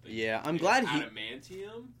or something. Yeah, I'm Maybe glad it's he.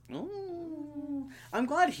 adamantium. Oh, I'm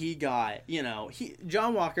glad he got.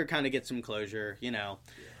 John Walker kind of gets some closure.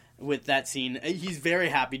 With that scene, he's very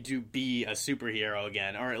happy to be a superhero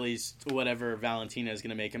again, or at least whatever Valentina is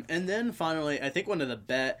going to make him. And then finally, I think one of the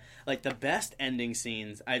best ending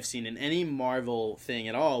scenes I've seen in any Marvel thing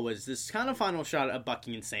at all was this kind of final shot of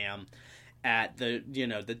Bucky and Sam at the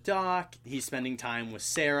dock. He's spending time with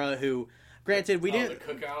Sarah, who, granted, we didn't.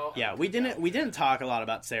 The cookout. Yeah, we didn't talk a lot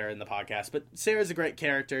about Sarah in the podcast, but Sarah's a great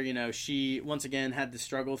character. She once again had to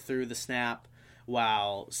struggle through the snap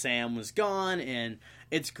while Sam was gone, and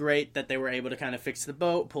it's great that they were able to kind of fix the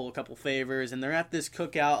boat, pull a couple favors, and they're at this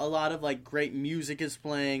cookout. A lot of like great music is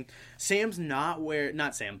playing.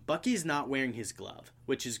 Bucky's not wearing his glove,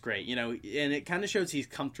 which is great, and it kind of shows he's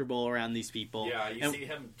comfortable around these people. Yeah, you And- see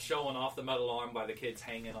him showing off the metal arm by the kids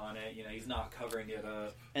hanging on it. He's not covering it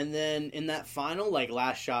up. And then in that final, like,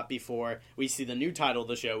 last shot before we see the new title of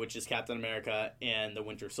the show, which is Captain America and the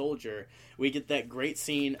Winter Soldier, we get that great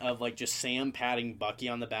scene of, like, just Sam patting Bucky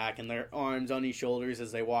on the back and their arms on his shoulders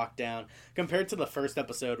as they walk down, compared to the first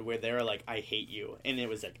episode where they were like, I hate you. And it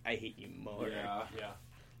was like, I hate you more. Yeah.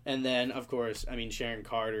 And then, of course, Sharon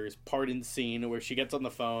Carter's pardon scene where she gets on the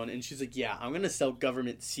phone and she's like, yeah, I'm going to sell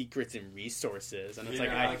government secrets and resources. And it's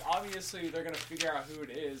Obviously they're gonna figure out who it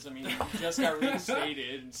is. I mean, you just got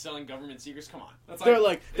reinstated and selling government secrets. Come on. That's they're it's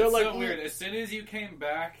like so weird. As soon as you came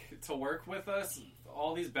back to work with us,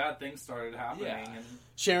 all these bad things started happening. Yeah. And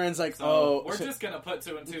Sharon's like, so we're just gonna put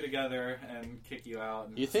two and two together and kick you out.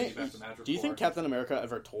 And Do you think send you back to Do you think Madripoor. Captain America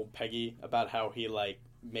ever told Peggy about how he like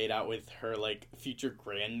made out with her like future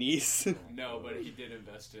grandniece? No, but he did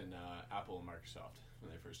invest in Apple and Microsoft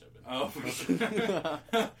when they first opened. Oh, for sure.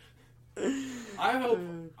 I hope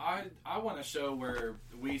I want a show where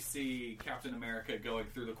we see Captain America going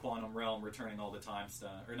through the quantum realm, returning all the time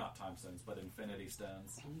stones, or not time stones, but Infinity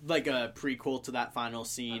Stones. Like a prequel to that final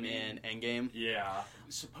scene in Endgame. Yeah,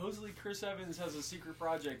 Supposedly Chris Evans has a secret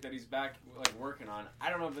project that he's back like working on. I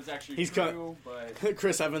don't know if it's actually He's true, but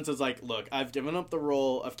Chris Evans is like, look, I've given up the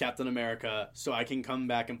role of Captain America so I can come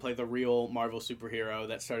back and play the real Marvel superhero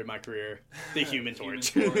that started my career, the Human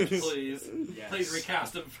Torch. please, Yes. please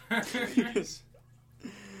recast him. yes.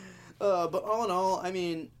 But all in all,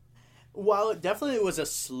 while it definitely was a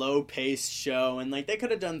slow-paced show, and like they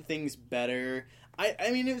could have done things better,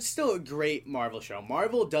 I mean, it was still a great Marvel show.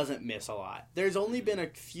 Marvel doesn't miss a lot. There's only been a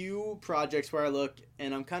few projects where I look,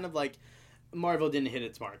 and I'm kind of like, Marvel didn't hit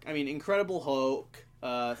its mark. I mean, Incredible Hulk,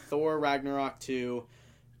 Thor Ragnarok 2,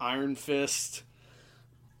 Iron Fist.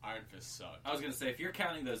 Iron Fist sucked. I was gonna say, if you're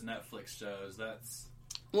counting those Netflix shows, that's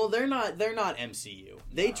Well, they're not MCU.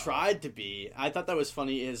 They tried to be. I thought that was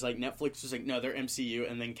funny is like Netflix was like, no, they're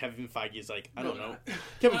MCU, and then Kevin Feige is like, I don't know.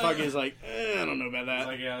 Kevin Feige is like, I don't know about I was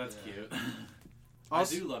that. like, yeah, that's cute. I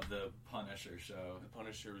do love the Punisher show. The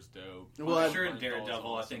Punisher was dope. Well, Punisher I've- and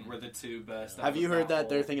Daredevil, I think, were the two best. Have you out of heard that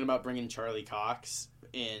they're whole- thinking about bringing Charlie Cox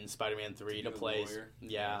in Spider-Man 3 to be the play? lawyer?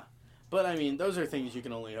 Yeah. But I mean, those are things you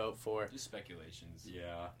can only hope for. Just speculations.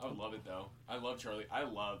 Yeah. I would love it though. I love Charlie. I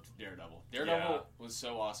loved Daredevil. Daredevil was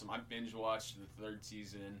so awesome. I binge watched the third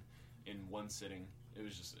season in one sitting. It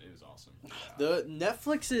was awesome. The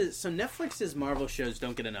Netflix's Marvel shows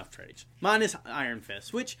don't get enough trades. Minus Iron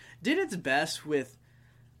Fist, which did its best with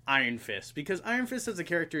Iron Fist, because Iron Fist as a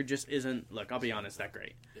character just isn't, look, I'll be honest, that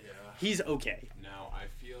great. Yeah. He's okay. Now, I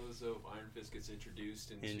feel as though if Iron Fist gets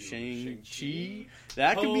introduced into In Shang-Chi, Shang-Chi,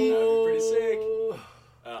 that could be... that'd be pretty sick.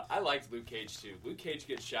 I liked Luke Cage too. Luke Cage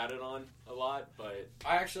gets shouted on a lot, but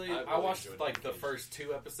I really watched enjoyed like Luke the Cage. first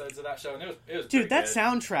 2 episodes of that show, and it was Dude, pretty that good.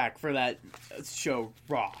 soundtrack for that show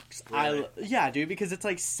rocks. Really? Yeah, dude, because it's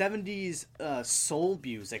like 70s soul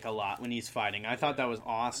music a lot when he's fighting. I thought that was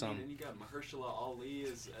awesome. and you got Mahershala Ali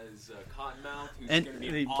as Cottonmouth, who's And going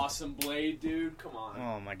to be an awesome Blade, dude. Come on,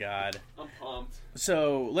 Oh my god. I'm pumped.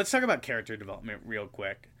 So let's talk about character development real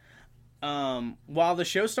quick. While the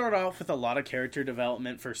show started off with a lot of character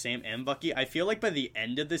development for Sam and Bucky, I feel like by the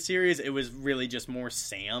end of the series, it was really just more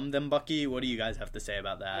Sam than Bucky. What do you guys have to say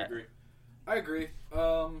about that? I agree.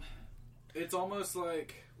 It's almost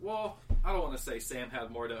like, well, I don't want to say Sam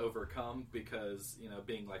had more to overcome because, you know,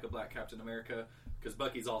 being like a black Captain America, because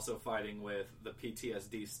Bucky's also fighting with the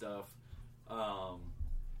PTSD stuff.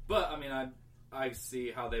 But, I mean, I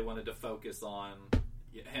see how they wanted to focus on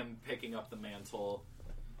him picking up the mantle.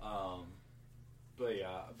 But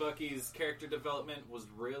yeah, Bucky's character development was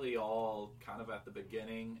really all kind of at the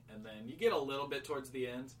beginning, and then you get a little bit towards the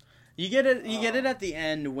end. You get it at the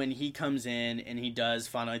end when he comes in and he does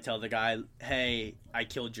finally tell the guy, "Hey, I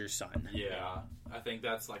killed your son." Yeah, I think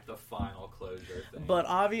that's like the final closure thing. But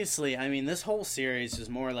obviously, I mean, this whole series is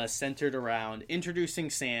more or less centered around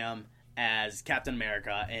introducing Sam as Captain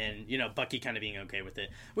America and, you know, Bucky kind of being okay with it.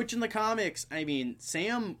 Which in the comics, I mean,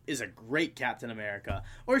 Sam is a great Captain America.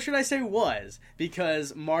 Or should I say was,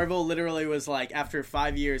 because Marvel literally was like, after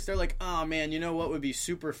 5 years, they're like, oh man, you know what would be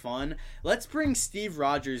super fun? Let's bring Steve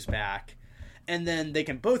Rogers back. And then they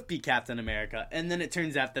can both be Captain America. And then it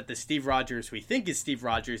turns out that the Steve Rogers we think is Steve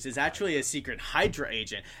Rogers is actually a secret Hydra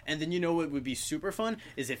agent. And then you know what would be super fun?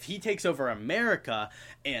 Is if he takes over America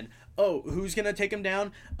and, oh, who's going to take him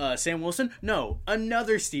down? Sam Wilson? No,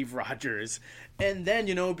 another Steve Rogers. And then,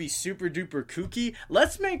 you know, it'd be super duper kooky.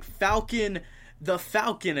 Let's make Falcon the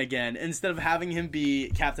Falcon again instead of having him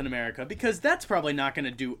be Captain America. Because that's probably not going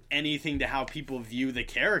to do anything to how people view the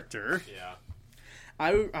character. Yeah.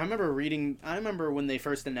 I remember when they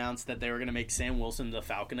first announced that they were going to make Sam Wilson the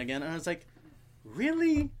Falcon again, and I was like,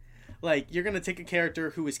 really? Like, you're going to take a character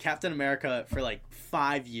who was Captain America for like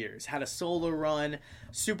 5 years, had a solo run,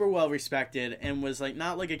 super well respected, and was like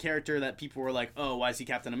not like a character that people were like, oh, why is he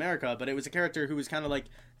Captain America? But it was a character who was kind of like,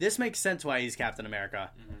 this makes sense why he's Captain America,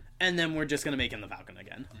 and then we're just going to make him the Falcon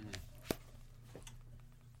again.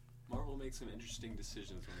 Marvel makes some interesting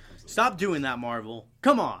decisions when it comes to Stop doing that, Marvel.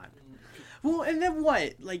 Come on. Well, and then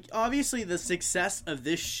what? Like, obviously the success of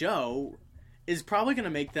this show is probably going to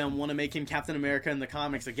make them want to make him Captain America in the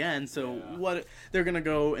comics again. So what they're going to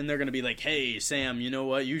go and they're going to be like, hey, Sam, you know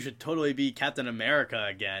what? You should totally be Captain America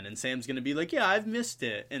again. And Sam's going to be like, yeah, I've missed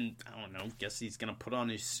it. And I don't know, guess he's going to put on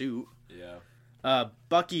his suit. Yeah.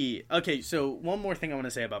 Bucky. Okay, so one more thing I want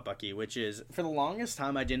to say about Bucky, which is for the longest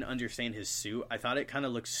time I didn't understand his suit. I thought it kind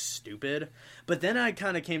of looked stupid. But then I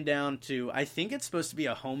kind of came down to, I think it's supposed to be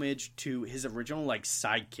a homage to his original, like,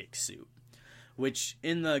 sidekick suit. Which,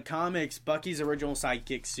 in the comics, Bucky's original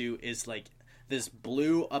sidekick suit is, like, this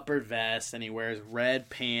blue upper vest, and he wears red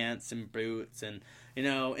pants and boots. And, you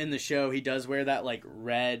know, in the show, he does wear that, like,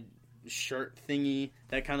 red shirt thingy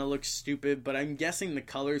that kind of looks stupid, but I'm guessing the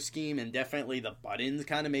color scheme and definitely the buttons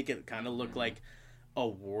kind of make it kind of look like a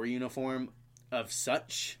war uniform of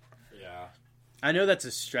such. Yeah. I know that's a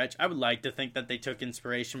stretch. I would like to think that they took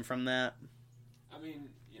inspiration from that. I mean,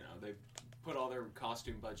 you know, they put all their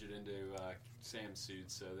costume budget into Sam's suit,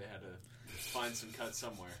 so they had to find some cuts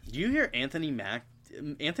somewhere. Do you hear Anthony Mack?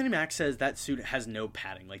 Anthony Mack says that suit has no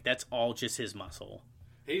padding. Like, that's all just his muscle.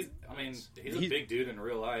 He's a big dude in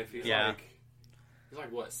real life. He's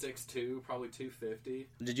like what, 6'2", probably 250.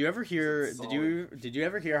 Did you ever hear? He's Did you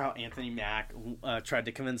ever hear how Anthony Mack tried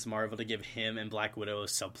to convince Marvel to give him and Black Widow a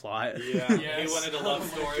subplot? Yeah, Yes. he wanted a love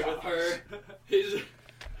Oh my story with gosh. her. He's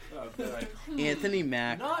oh, God. Anthony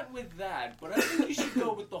Mack. Not with that, but I think you should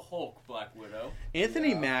go with the Hulk, Black Widow.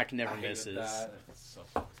 Anthony Yeah, Mack never I hated misses. that. That's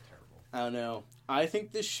terrible. I don't know. I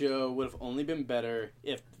think this show would have only been better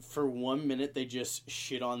if for 1 minute they just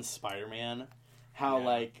shit on Spider-Man. How, Yeah,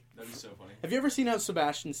 like... That'd be so funny. Have you ever seen how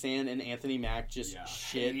Sebastian Stan and Anthony Mack just Yeah.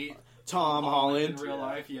 shit Hate Tom Holland? in real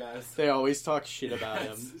life, yes. They always talk shit about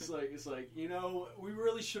him. It's like, you know, we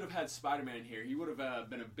really should have had Spider-Man here. He would have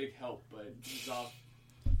been a big help, but he's off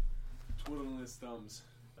twiddling his thumbs.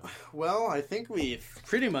 Well, I think we've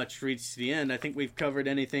pretty much reached the end. I think we've covered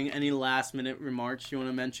anything. Any last-minute remarks you want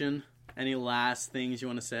to mention? Any last things you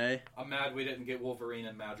want to say? I'm mad we didn't get Wolverine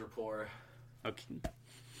and Madripoor. Okay.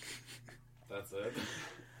 That's it.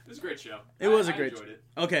 was a great show. It was a I great enjoyed it.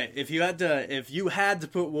 Okay, if you had to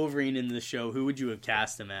put Wolverine in the show, who would you have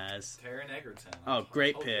cast him as? Taron Egerton. Oh, great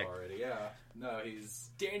I told you pick. Already. Yeah. No, he's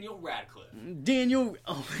Daniel Radcliffe. Daniel.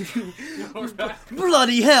 Oh,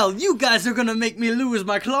 bloody hell! You guys are gonna make me lose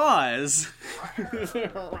my claws.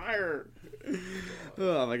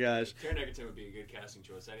 Oh my gosh. Taron Egerton would be a good casting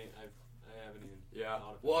choice. I haven't even. Yeah.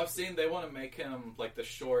 thought of Well, it. I've seen they want to make him like the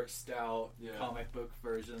short, stout Yeah. comic book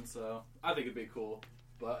version, so I think it'd be cool.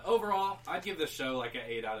 But overall, I'd give this show like an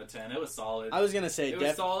 8 out of 10. It was solid. I was gonna say, it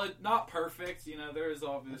was solid, not perfect. You know, there is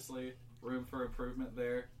obviously room for improvement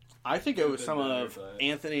there. I think it was Could've some been better, of but-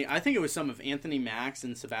 Anthony. I think it was some of Anthony Macks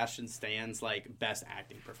and Sebastian Stan's like best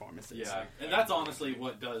acting performances. Yeah, and that's honestly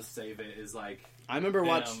what does save it is like I remember them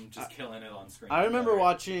watching. just killing it on screen. I remember together.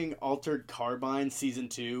 watching Altered Carbine season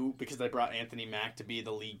 2 because they brought Anthony Mack to be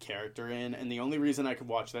the lead character in, and the only reason I could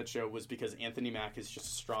watch that show was because Anthony Mack is just a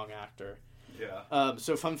strong actor. Yeah.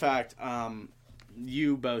 So fun fact,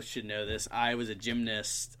 you both should know this. I was a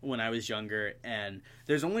gymnast when I was younger, and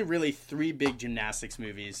there's only really 3 big gymnastics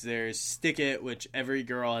movies. There's Stick It, which every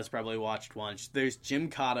girl has probably watched once. There's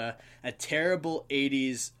Gymkata, a terrible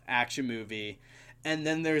 80s action movie. And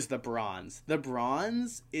then there's The Bronze. The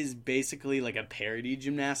Bronze is basically like a parody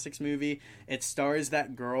gymnastics movie. It stars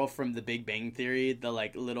that girl from The Big Bang Theory, the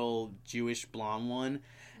like little Jewish blonde one,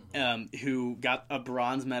 who got a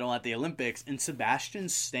bronze medal at the Olympics. And Sebastian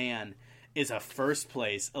Stan is a first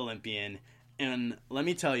place Olympian. And let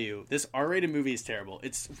me tell you, this R-rated movie is terrible.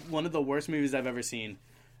 It's one of the worst movies I've ever seen.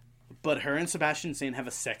 But her and Sebastian Stan have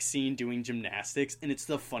a sex scene doing gymnastics, and it's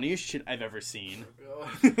the funniest shit I've ever seen.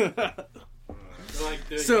 Like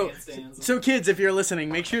doing So, handstands. so kids, if you're listening,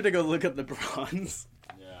 make sure to go look up The Bronze.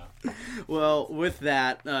 Yeah. Well, with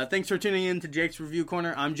that, thanks for tuning in to Jake's Review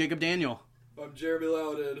Corner. I'm Jacob Daniel. I'm Jeremy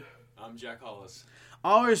Loudon. I'm Jack Hollis.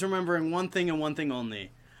 Always remembering one thing and one thing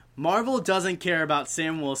only. Marvel doesn't care about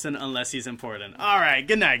Sam Wilson unless he's important. All right,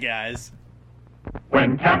 good night, guys.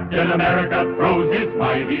 When Captain America throws his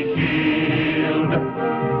mighty shield,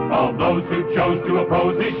 all those who chose to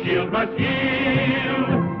oppose his shield must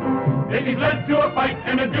yield. If he's led to a fight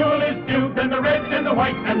and a duel is due, then the red and the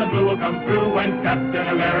white and the blue will come through when Captain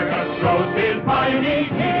America throws his mighty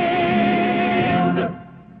shield.